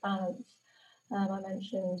allostatic balance I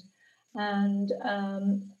mentioned. And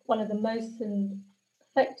one of the most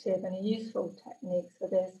effective and useful techniques for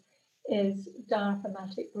this is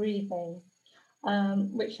diaphragmatic breathing,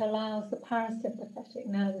 which allows the parasympathetic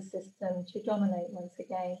nervous system to dominate once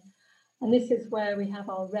again. And this is where we have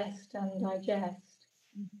our rest and digest.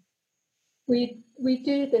 Mm-hmm. We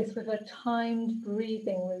do this with a timed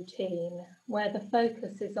breathing routine where the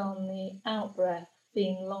focus is on the out breath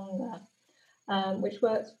being longer, which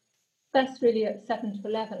works best really at 7 to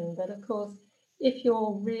 11. But of course, if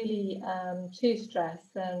you're really too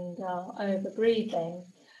stressed and over breathing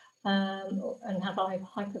and have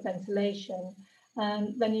hyperventilation,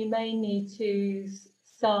 then you may need to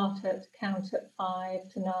start at count at 5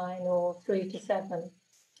 to 9 or 3 to 7.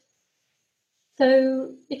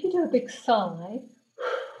 So if you do a big sigh,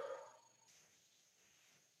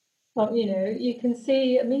 well, you can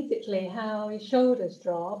see immediately how your shoulders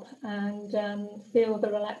drop and feel the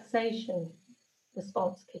relaxation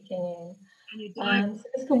response kicking in. So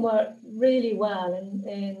this can work really well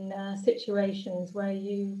in situations where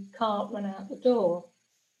you can't run out the door,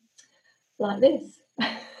 like this.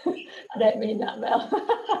 I don't mean that, Mel.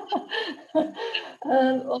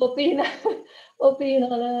 or being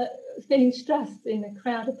feeling stressed in a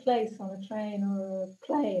crowded place on a train or a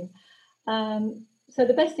plane. So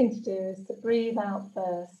the best thing to do is to breathe out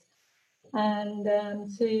first and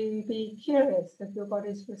to be curious of your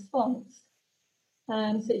body's response.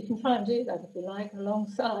 So you can try and do that if you like,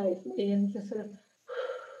 alongside me, and just sort of.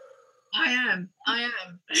 I am.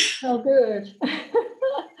 Oh, good.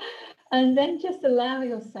 And then just allow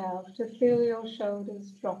yourself to feel your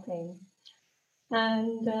shoulders dropping,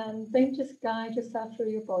 and then just guide yourself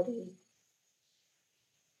through your body,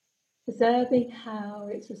 observing how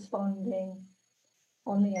it's responding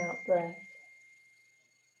on the out breath.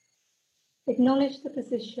 Acknowledge the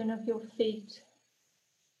position of your feet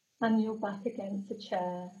and your back against a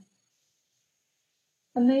chair,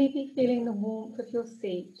 and maybe feeling the warmth of your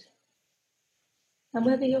seat, and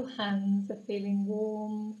whether your hands are feeling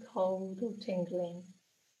warm, cold, or tingling.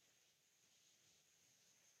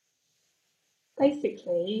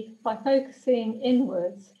 Basically, by focusing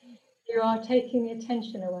inwards, you are taking the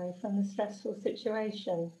attention away from the stressful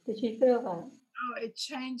situation. Did you feel that? Oh, it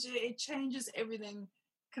changes everything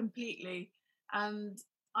completely. And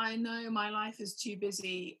I know my life is too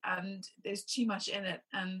busy and there's too much in it.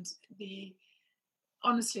 And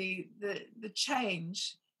honestly, the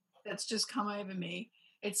change that's just come over me,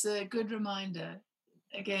 it's a good reminder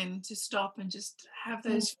again to stop and just have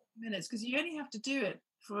those minutes, because you only have to do it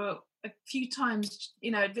for a few times,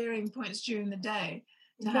 at varying points during the day.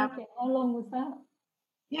 Exactly. How long was that?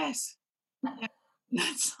 Yes. Yeah.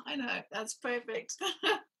 I know, that's perfect.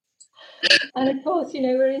 And of course,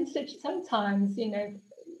 we're in sometimes,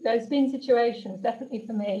 there's been situations, definitely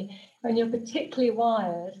for me, when you're particularly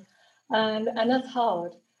wired, and that's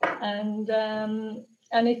hard. And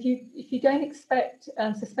if you don't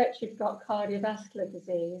suspect you've got cardiovascular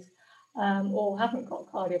disease, or haven't got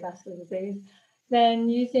cardiovascular disease, then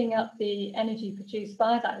using up the energy produced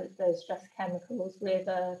by those stress chemicals with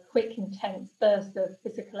a quick, intense burst of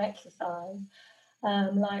physical exercise,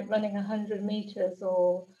 like running 100 meters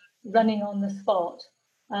or running on the spot,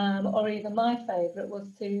 or even my favorite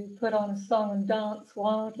was to put on a song and dance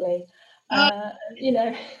wildly, and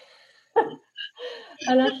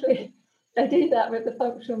actually they do that with the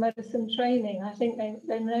functional medicine training. I think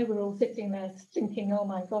they know we're all sitting there thinking, oh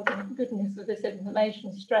my God, goodness, with this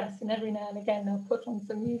information, stress, and every now and again they'll put on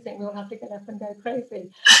some music, we'll have to get up and go crazy.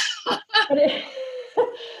 but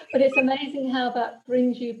it's amazing how that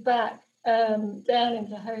brings you back down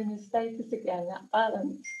into homeostasis again, that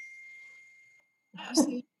balance.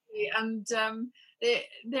 Absolutely. And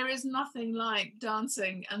there is nothing like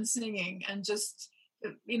dancing and singing and just,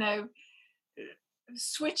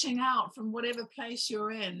 switching out from whatever place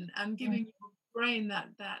you're in and giving your brain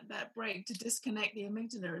that break to disconnect the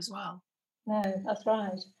amygdala as well. No, that's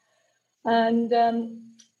right. And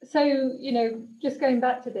so, you know, just going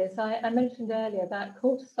back to this, I mentioned earlier that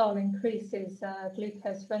cortisol increases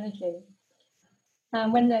glucose for energy.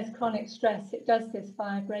 And when there's chronic stress, it does this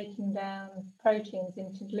by breaking down proteins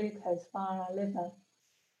into glucose via our liver.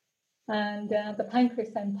 And the pancreas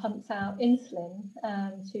then pumps out insulin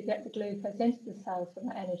to get the glucose into the cells for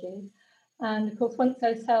that energy. And of course, once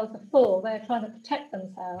those cells are full, they're trying to protect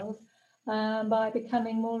themselves by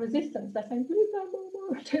becoming more resistant. They're saying, please don't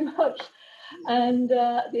more, too much. And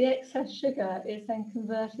the excess sugar is then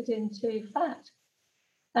converted into fat.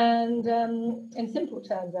 And in simple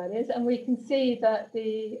terms, that is. And we can see that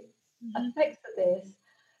the effects of this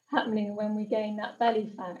happening when we gain that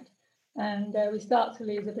belly fat. And we start to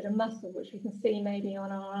lose a bit of muscle, which we can see maybe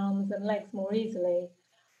on our arms and legs more easily.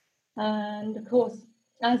 And of course,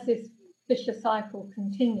 as this vicious cycle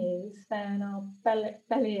continues, then our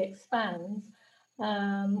belly expands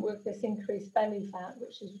with this increased belly fat,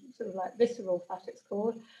 which is sort of like visceral fat, it's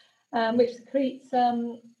called, which secretes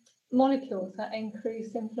molecules that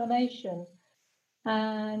increase inflammation.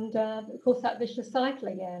 And of course, that vicious cycle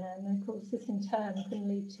again. And of course, this in turn can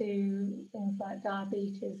lead to things like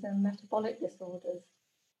diabetes and metabolic disorders.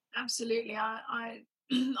 Absolutely. I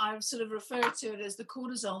sort of refer to it as the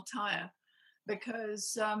cortisol tire,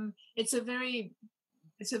 because it's a very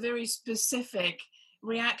specific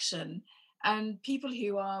reaction, and people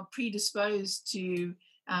who are predisposed to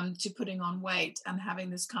putting on weight and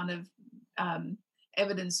having this kind of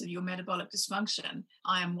evidence of your metabolic dysfunction,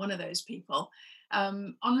 I am one of those people.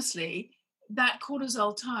 Honestly, that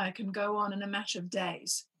cortisol tire can go on in a matter of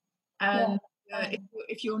days, and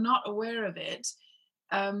if you're not aware of it,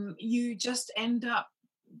 you just end up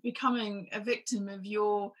becoming a victim of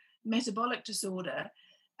your metabolic disorder.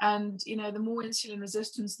 And you know, the more insulin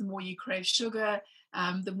resistance, the more you crave sugar,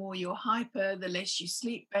 the more you're hyper, the less you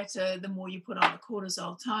sleep better, the more you put on the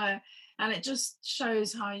cortisol tire. And it just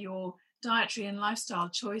shows how your dietary and lifestyle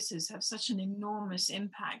choices have such an enormous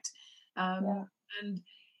impact. And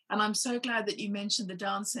I'm so glad that you mentioned the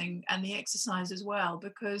dancing and the exercise as well,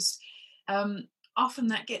 because often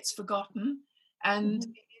that gets forgotten. And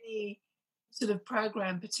in any sort of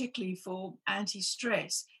program, particularly for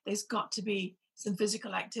anti-stress, there's got to be some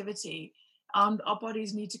physical activity. Our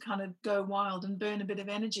bodies need to kind of go wild and burn a bit of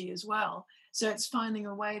energy as well. So it's finding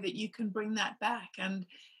a way that you can bring that back. And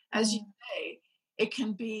as you say, it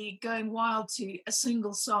can be going wild to a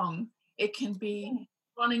single song. It can be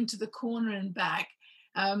running to the corner and back.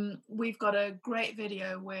 We've got a great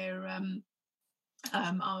video where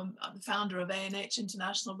the founder of ANH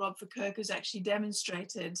International, Rob Verkerk, has actually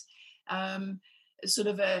demonstrated sort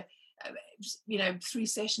of a 3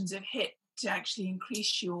 sessions of HIIT to actually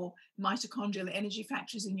increase your mitochondrial energy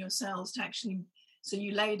factors in your cells, to actually, so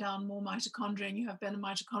you lay down more mitochondria and you have better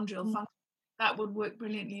mitochondrial function. That would work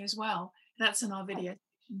brilliantly as well. That's in our video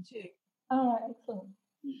section too. Oh, excellent.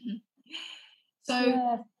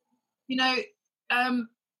 So, you know,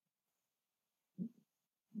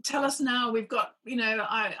 tell us now. We've got, you know,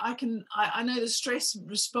 I know the stress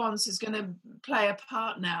response is going to play a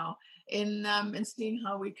part now in seeing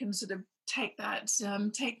how we can sort of take that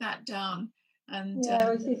down. And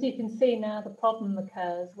as you can see now, the problem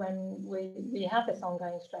occurs when we have this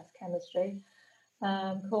ongoing stress chemistry,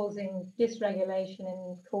 causing dysregulation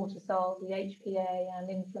in cortisol, the HPA, and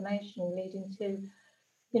inflammation, leading to,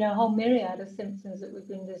 you know, a whole myriad of symptoms that we've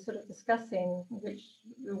been sort of discussing, which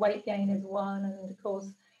the weight gain is one, and of course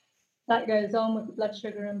that goes on with the blood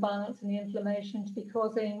sugar imbalance and the inflammation to be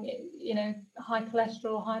causing, you know, high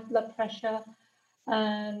cholesterol, high blood pressure,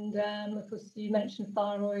 and of course you mentioned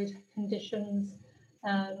thyroid conditions,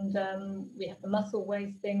 and we have the muscle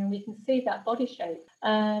wasting, and we can see that body shape.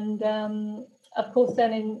 And of course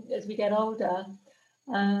then as we get older,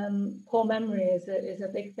 poor memory is a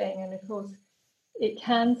big thing, and of course it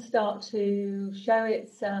can start to show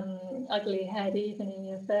its ugly head even in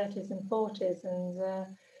your 30s and 40s,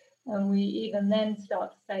 and we even then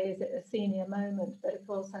start to say, is it a senior moment? But of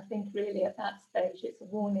course, I think really at that stage, it's a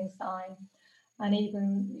warning sign. And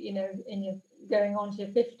even, you know, in your going on to your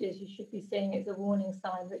 50s, you should be seeing it as a warning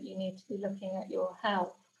sign that you need to be looking at your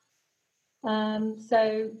health.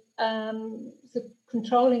 So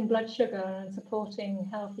controlling blood sugar and supporting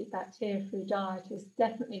healthy bacteria-free diet is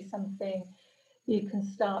definitely something you can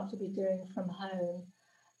start to be doing from home,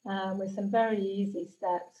 with some very easy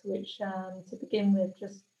steps, which to begin with,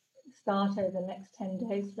 just start over the next 10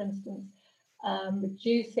 days, for instance,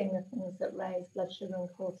 reducing the things that raise blood sugar and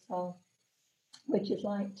cortisol, which is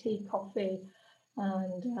like tea, coffee,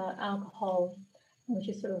 and alcohol, which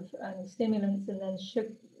is sort of stimulants, and then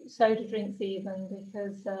soda drinks even,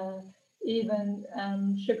 because even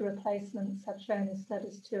sugar replacements have shown in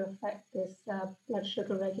studies to affect this blood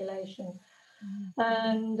sugar regulation.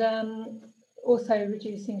 And also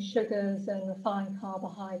reducing sugars and refined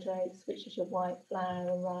carbohydrates, which is your white flour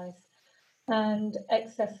and rice, and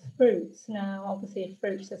excess fruits. Now, obviously,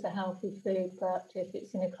 fruits is a healthy food, but if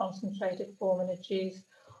it's in a concentrated form in a juice,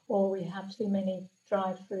 or we have too many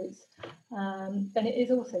dried fruits, then it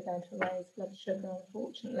is also going to raise blood sugar,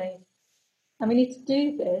 unfortunately. And we need to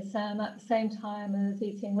do this at the same time as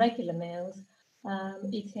eating regular meals,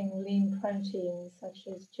 eating lean proteins such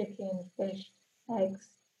as chicken, fish, eggs,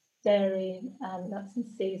 dairy, nuts and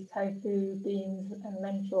seeds, tofu, beans and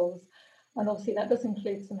lentils. And obviously that does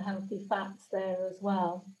include some healthy fats there as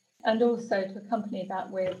well. And also to accompany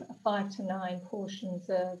that with 5 to 9 portions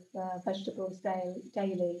of vegetables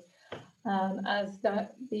daily, as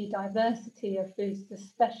the diversity of foods is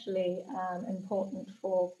especially important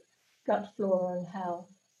for gut flora and health.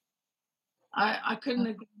 I couldn't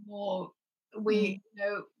agree more. We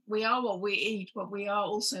we are what we eat, but we are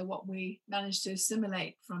also what we manage to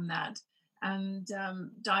assimilate from that. And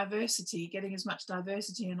diversity, getting as much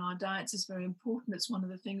diversity in our diets is very important. It's one of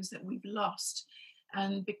the things that we've lost.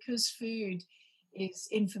 And because food is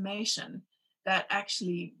information that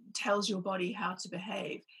actually tells your body how to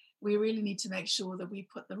behave, we really need to make sure that we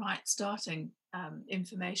put the right starting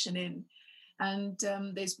information in. And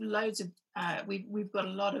there's loads of, we've got a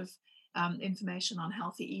lot of information on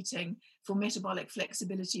healthy eating for metabolic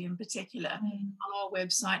flexibility in particular on our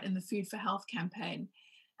website in the Food for Health campaign.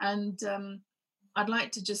 And I'd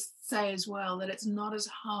like to just say as well that it's not as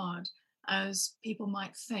hard as people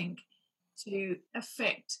might think to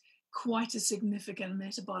affect quite a significant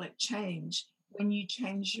metabolic change when you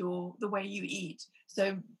change the way you eat.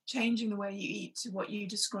 So changing the way you eat to what you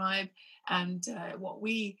describe and what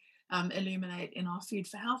we illuminate in our Food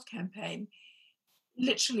for Health campaign,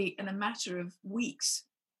 literally in a matter of weeks,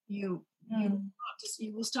 you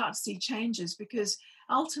will start to see changes, because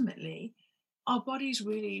ultimately our bodies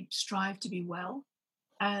really strive to be well,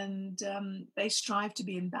 and they strive to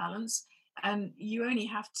be in balance, and you only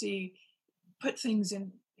have to put things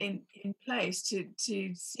in place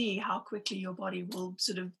to see how quickly your body will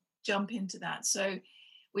sort of jump into that. So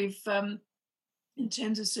we've in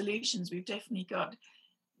terms of solutions, we've definitely got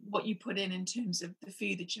what you put in terms of the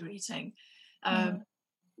food that you're eating.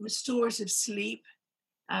 Restorative sleep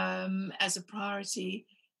as a priority,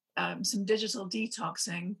 some digital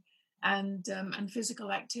detoxing, and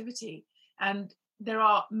physical activity. And there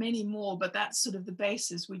are many more, but that's sort of the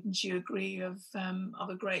basis, wouldn't you agree, of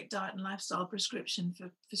a great diet and lifestyle prescription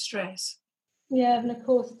for stress? Yeah, and of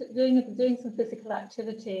course, doing some physical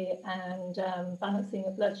activity and balancing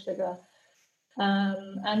your blood sugar,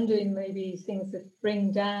 and doing maybe things that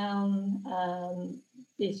bring down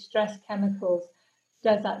these stress chemicals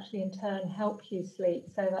does actually in turn help you sleep.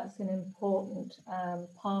 So that's an important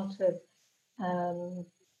part of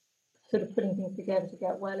sort of putting things together to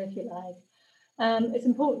get well, if you like. It's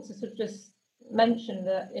important to sort of just mention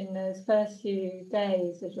that in those first few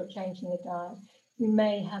days as you're changing your diet, you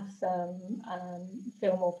may have some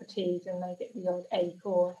feel more fatigued and may get the odd ache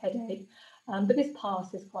or headache, but this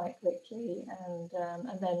passes quite quickly, and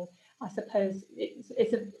then I suppose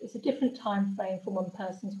it's a different time frame from one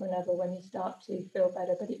person to another when you start to feel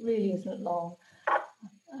better, but it really isn't long.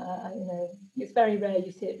 It's very rare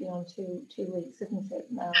you see it beyond two weeks, isn't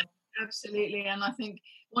it, Mel? Absolutely, and I think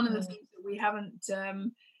one of the things that we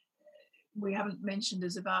haven't mentioned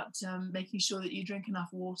is about making sure that you drink enough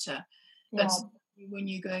water. But when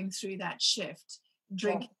you're going through that shift,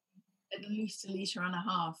 drink at least 1.5 liters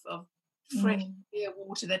of fresh clear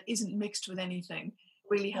water that isn't mixed with anything.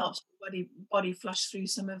 Really helps your body flush through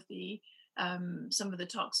some of the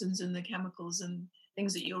toxins and the chemicals and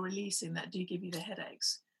things that you're releasing that do give you the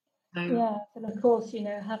headaches. So, and of course,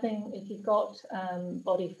 if you've got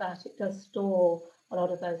body fat, it does store a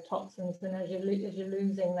lot of those toxins, and as you're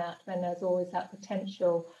losing that, then there's always that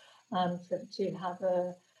potential to have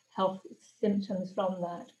health symptoms from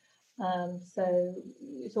that. So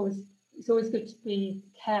it's always good to be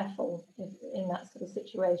careful in that sort of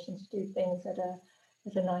situation, to do things at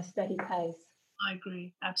a nice steady pace. I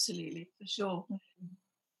agree, absolutely, for sure.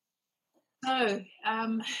 So,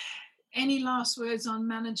 any last words on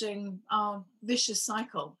managing our vicious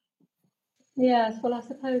cycle? Yes, well, I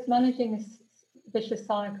suppose managing this vicious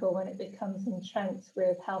cycle when it becomes entrenched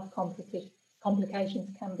with health complications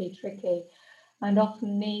can be tricky, and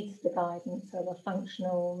often needs the guidance of a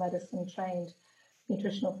functional medicine trained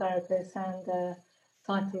nutritional therapist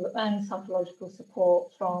and psychological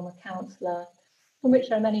support from a counsellor, from which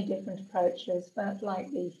there are many different approaches, but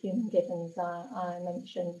like the Human Givens I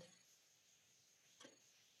mentioned.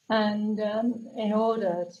 And in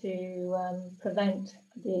order to prevent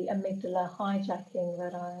the amygdala hijacking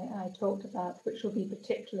that I talked about, which will be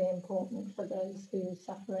particularly important for those who are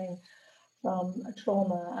suffering from a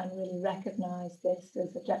trauma and really recognise this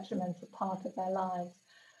as a detrimental part of their lives,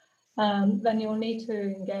 then you'll need to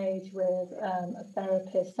engage with a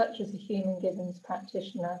therapist, such as a Human Givens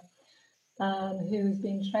practitioner, who has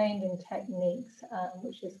been trained in techniques,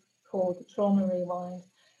 which is called the trauma rewind,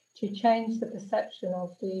 to change the perception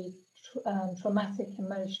of the traumatic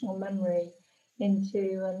emotional memory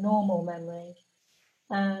into a normal memory.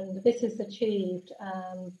 And this is achieved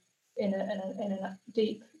in a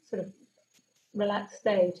deep sort of relaxed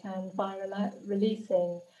state and by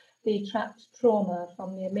releasing the trapped trauma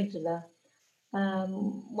from the amygdala,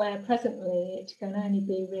 where presently it can only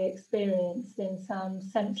be re-experienced in some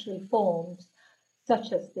sensory forms,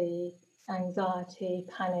 such as the anxiety,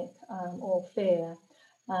 panic, or fear,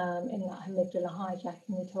 in that amygdala hijacking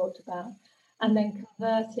we talked about, and then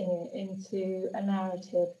converting it into a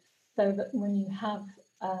narrative so that when you have,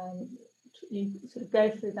 you sort of go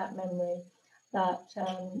through that memory, that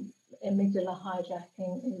amygdala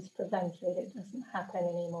hijacking is prevented, it doesn't happen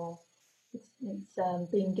anymore. It's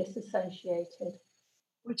being disassociated.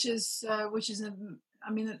 Which is, I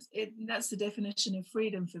mean, that's the definition of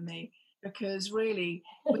freedom for me, because really,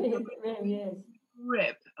 it really is.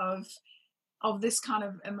 Grip of this kind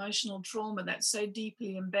of emotional trauma that's so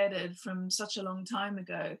deeply embedded from such a long time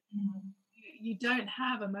ago, you don't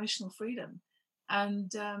have emotional freedom,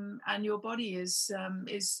 and your body is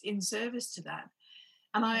in service to that.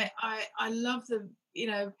 And I love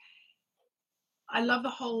I love the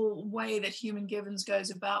whole way that Human Givens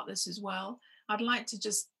goes about this as well. I'd like to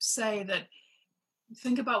just say that,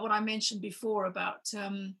 think about what I mentioned before about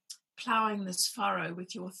ploughing this furrow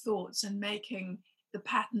with your thoughts and making the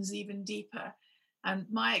patterns even deeper. And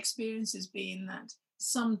my experience has been that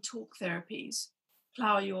some talk therapies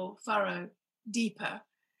plough your furrow deeper,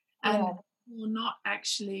 and you're not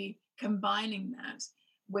actually combining that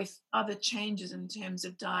with other changes in terms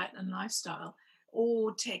of diet and lifestyle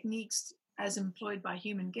or techniques as employed by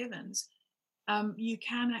Human Givens. You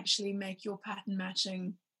can actually make your pattern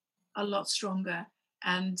matching a lot stronger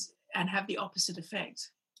and have the opposite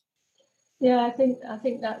effect. Yeah, I think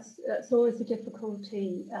that's always a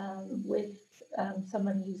difficulty with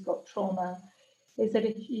someone who's got trauma, is that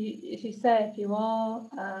if you are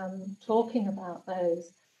talking about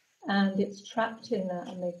those and it's trapped in that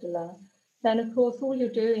amygdala, then of course all you're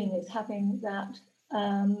doing is having that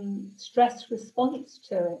stress response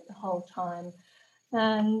to it the whole time.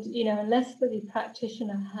 And unless the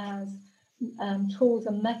practitioner has tools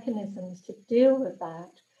and mechanisms to deal with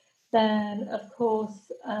that, then of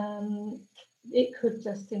course it could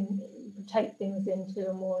just take things into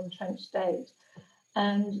a more entrenched state.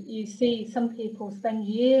 And you see some people spend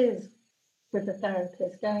years with a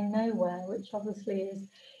therapist going nowhere, which obviously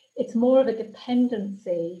it's more of a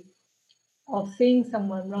dependency of seeing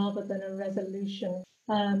someone rather than a resolution.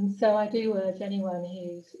 So I do urge anyone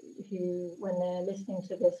who, when they're listening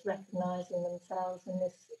to this, recognising themselves in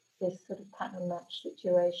this sort of pattern match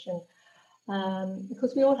situation,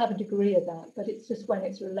 because we all have a degree of that, but it's just when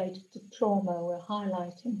it's related to trauma, we're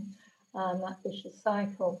highlighting that vicious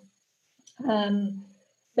cycle.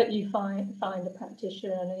 That you find a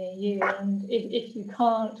practitioner near you, and if you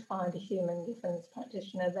can't find a Human Givens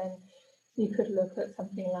practitioner, then you could look at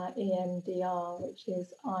something like EMDR, which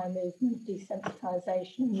is eye movement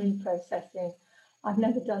desensitization and reprocessing. I've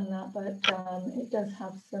never done that, but it does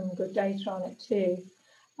have some good data on it too.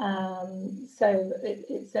 So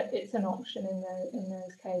it's an option in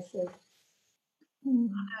those cases.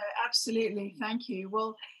 Absolutely, thank you.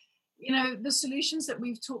 Well, the solutions that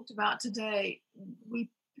we've talked about today, we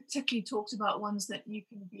particularly talked about ones that you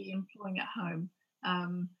can be employing at home,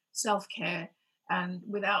 self-care, and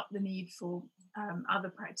without the need for other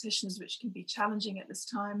practitioners, which can be challenging at this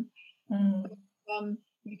time.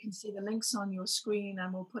 You can see the links on your screen,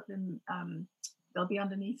 and we'll put them, they'll be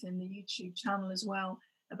underneath in the YouTube channel as well,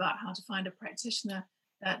 about how to find a practitioner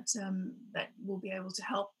that will be able to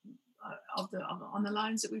help on the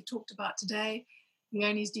lines that we've talked about today.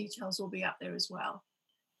 Leonie's details will be up there as well.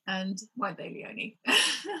 And won't they, Leonie?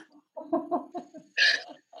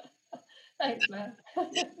 Thanks, Matt.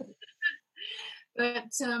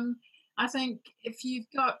 But I think if you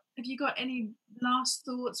got any last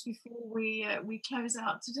thoughts before we close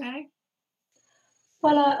out today?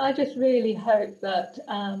 Well, I just really hope that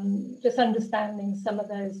just understanding some of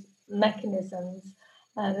those mechanisms,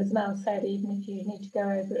 and as Mel said, even if you need to go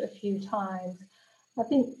over it a few times, I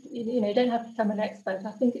think you don't have to become an expert.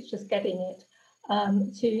 I think it's just getting it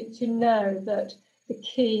to know that the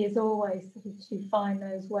key is always to find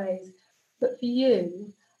those ways. But for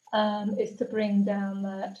you, is to bring down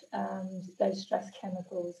that those stress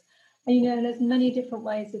chemicals. And, you know, and there's many different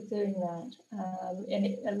ways of doing that. And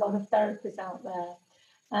a lot of therapies out there.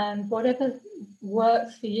 And whatever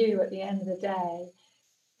works for you at the end of the day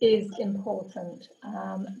is important,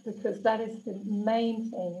 because that is the main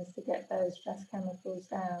thing, is to get those stress chemicals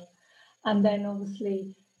down. And then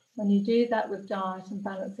obviously when you do that with diet and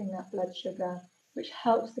balancing that blood sugar, which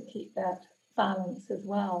helps to keep that balance as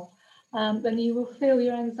well, then you will feel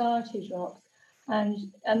your anxiety drops.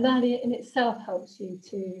 And that in itself helps you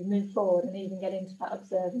to move forward and even get into that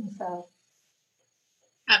observing self.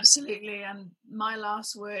 Absolutely. And my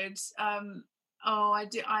last words, I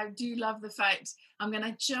do love the fact, I'm going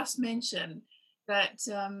to just mention that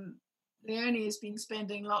Leonie has been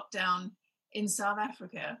spending lockdown in South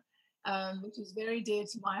Africa, which is very dear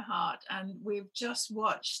to my heart. And we've just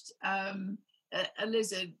watched a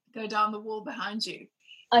lizard go down the wall behind you.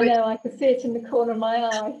 I know, I could see it in the corner of my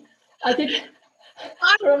eye. I did,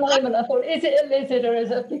 for a moment, I thought, is it a lizard or is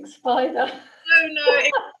it a big spider? No,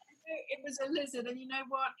 it was a lizard. And you know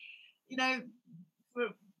what? You know,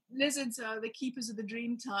 lizards are the keepers of the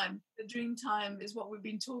dream time. The dream time is what we've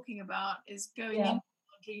been talking about, is going into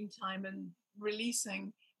our dream time and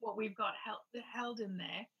releasing what we've got held in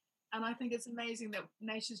there. And I think it's amazing that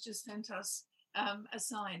nature's just sent us a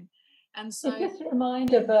sign. And so it's just a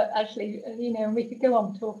reminder, but actually, you know, we could go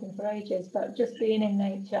on talking for ages, but just being in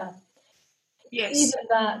nature, yes, even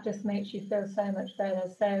that just makes you feel so much better.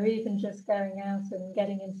 So even just going out and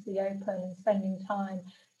getting into the open and spending time,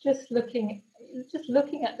 just looking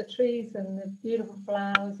at the trees and the beautiful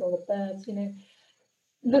flowers or the birds, you know,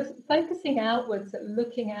 focusing outwards,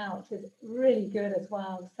 looking out is really good as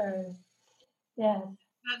well. So yeah,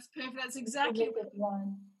 that's perfect.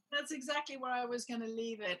 That's exactly where I was going to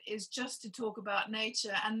leave it, is just to talk about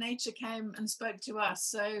nature, and nature came and spoke to us.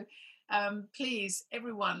 So please,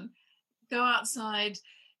 everyone, go outside,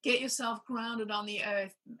 get yourself grounded on the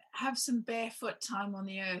earth, have some barefoot time on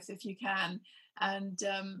the earth if you can, and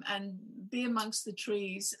be amongst the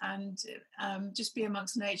trees, and just be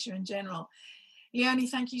amongst nature in general. Leonie,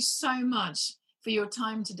 thank you so much for your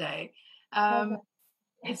time today.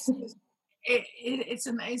 It's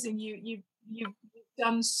amazing. You've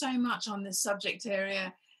done so much on this subject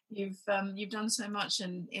area. You've done so much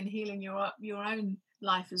in healing your own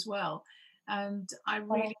life as well. And I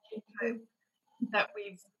really hope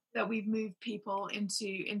that we've moved people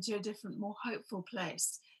into a different, more hopeful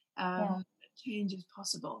place. Change is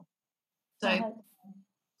possible. So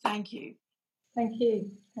thank you. Thank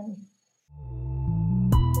you.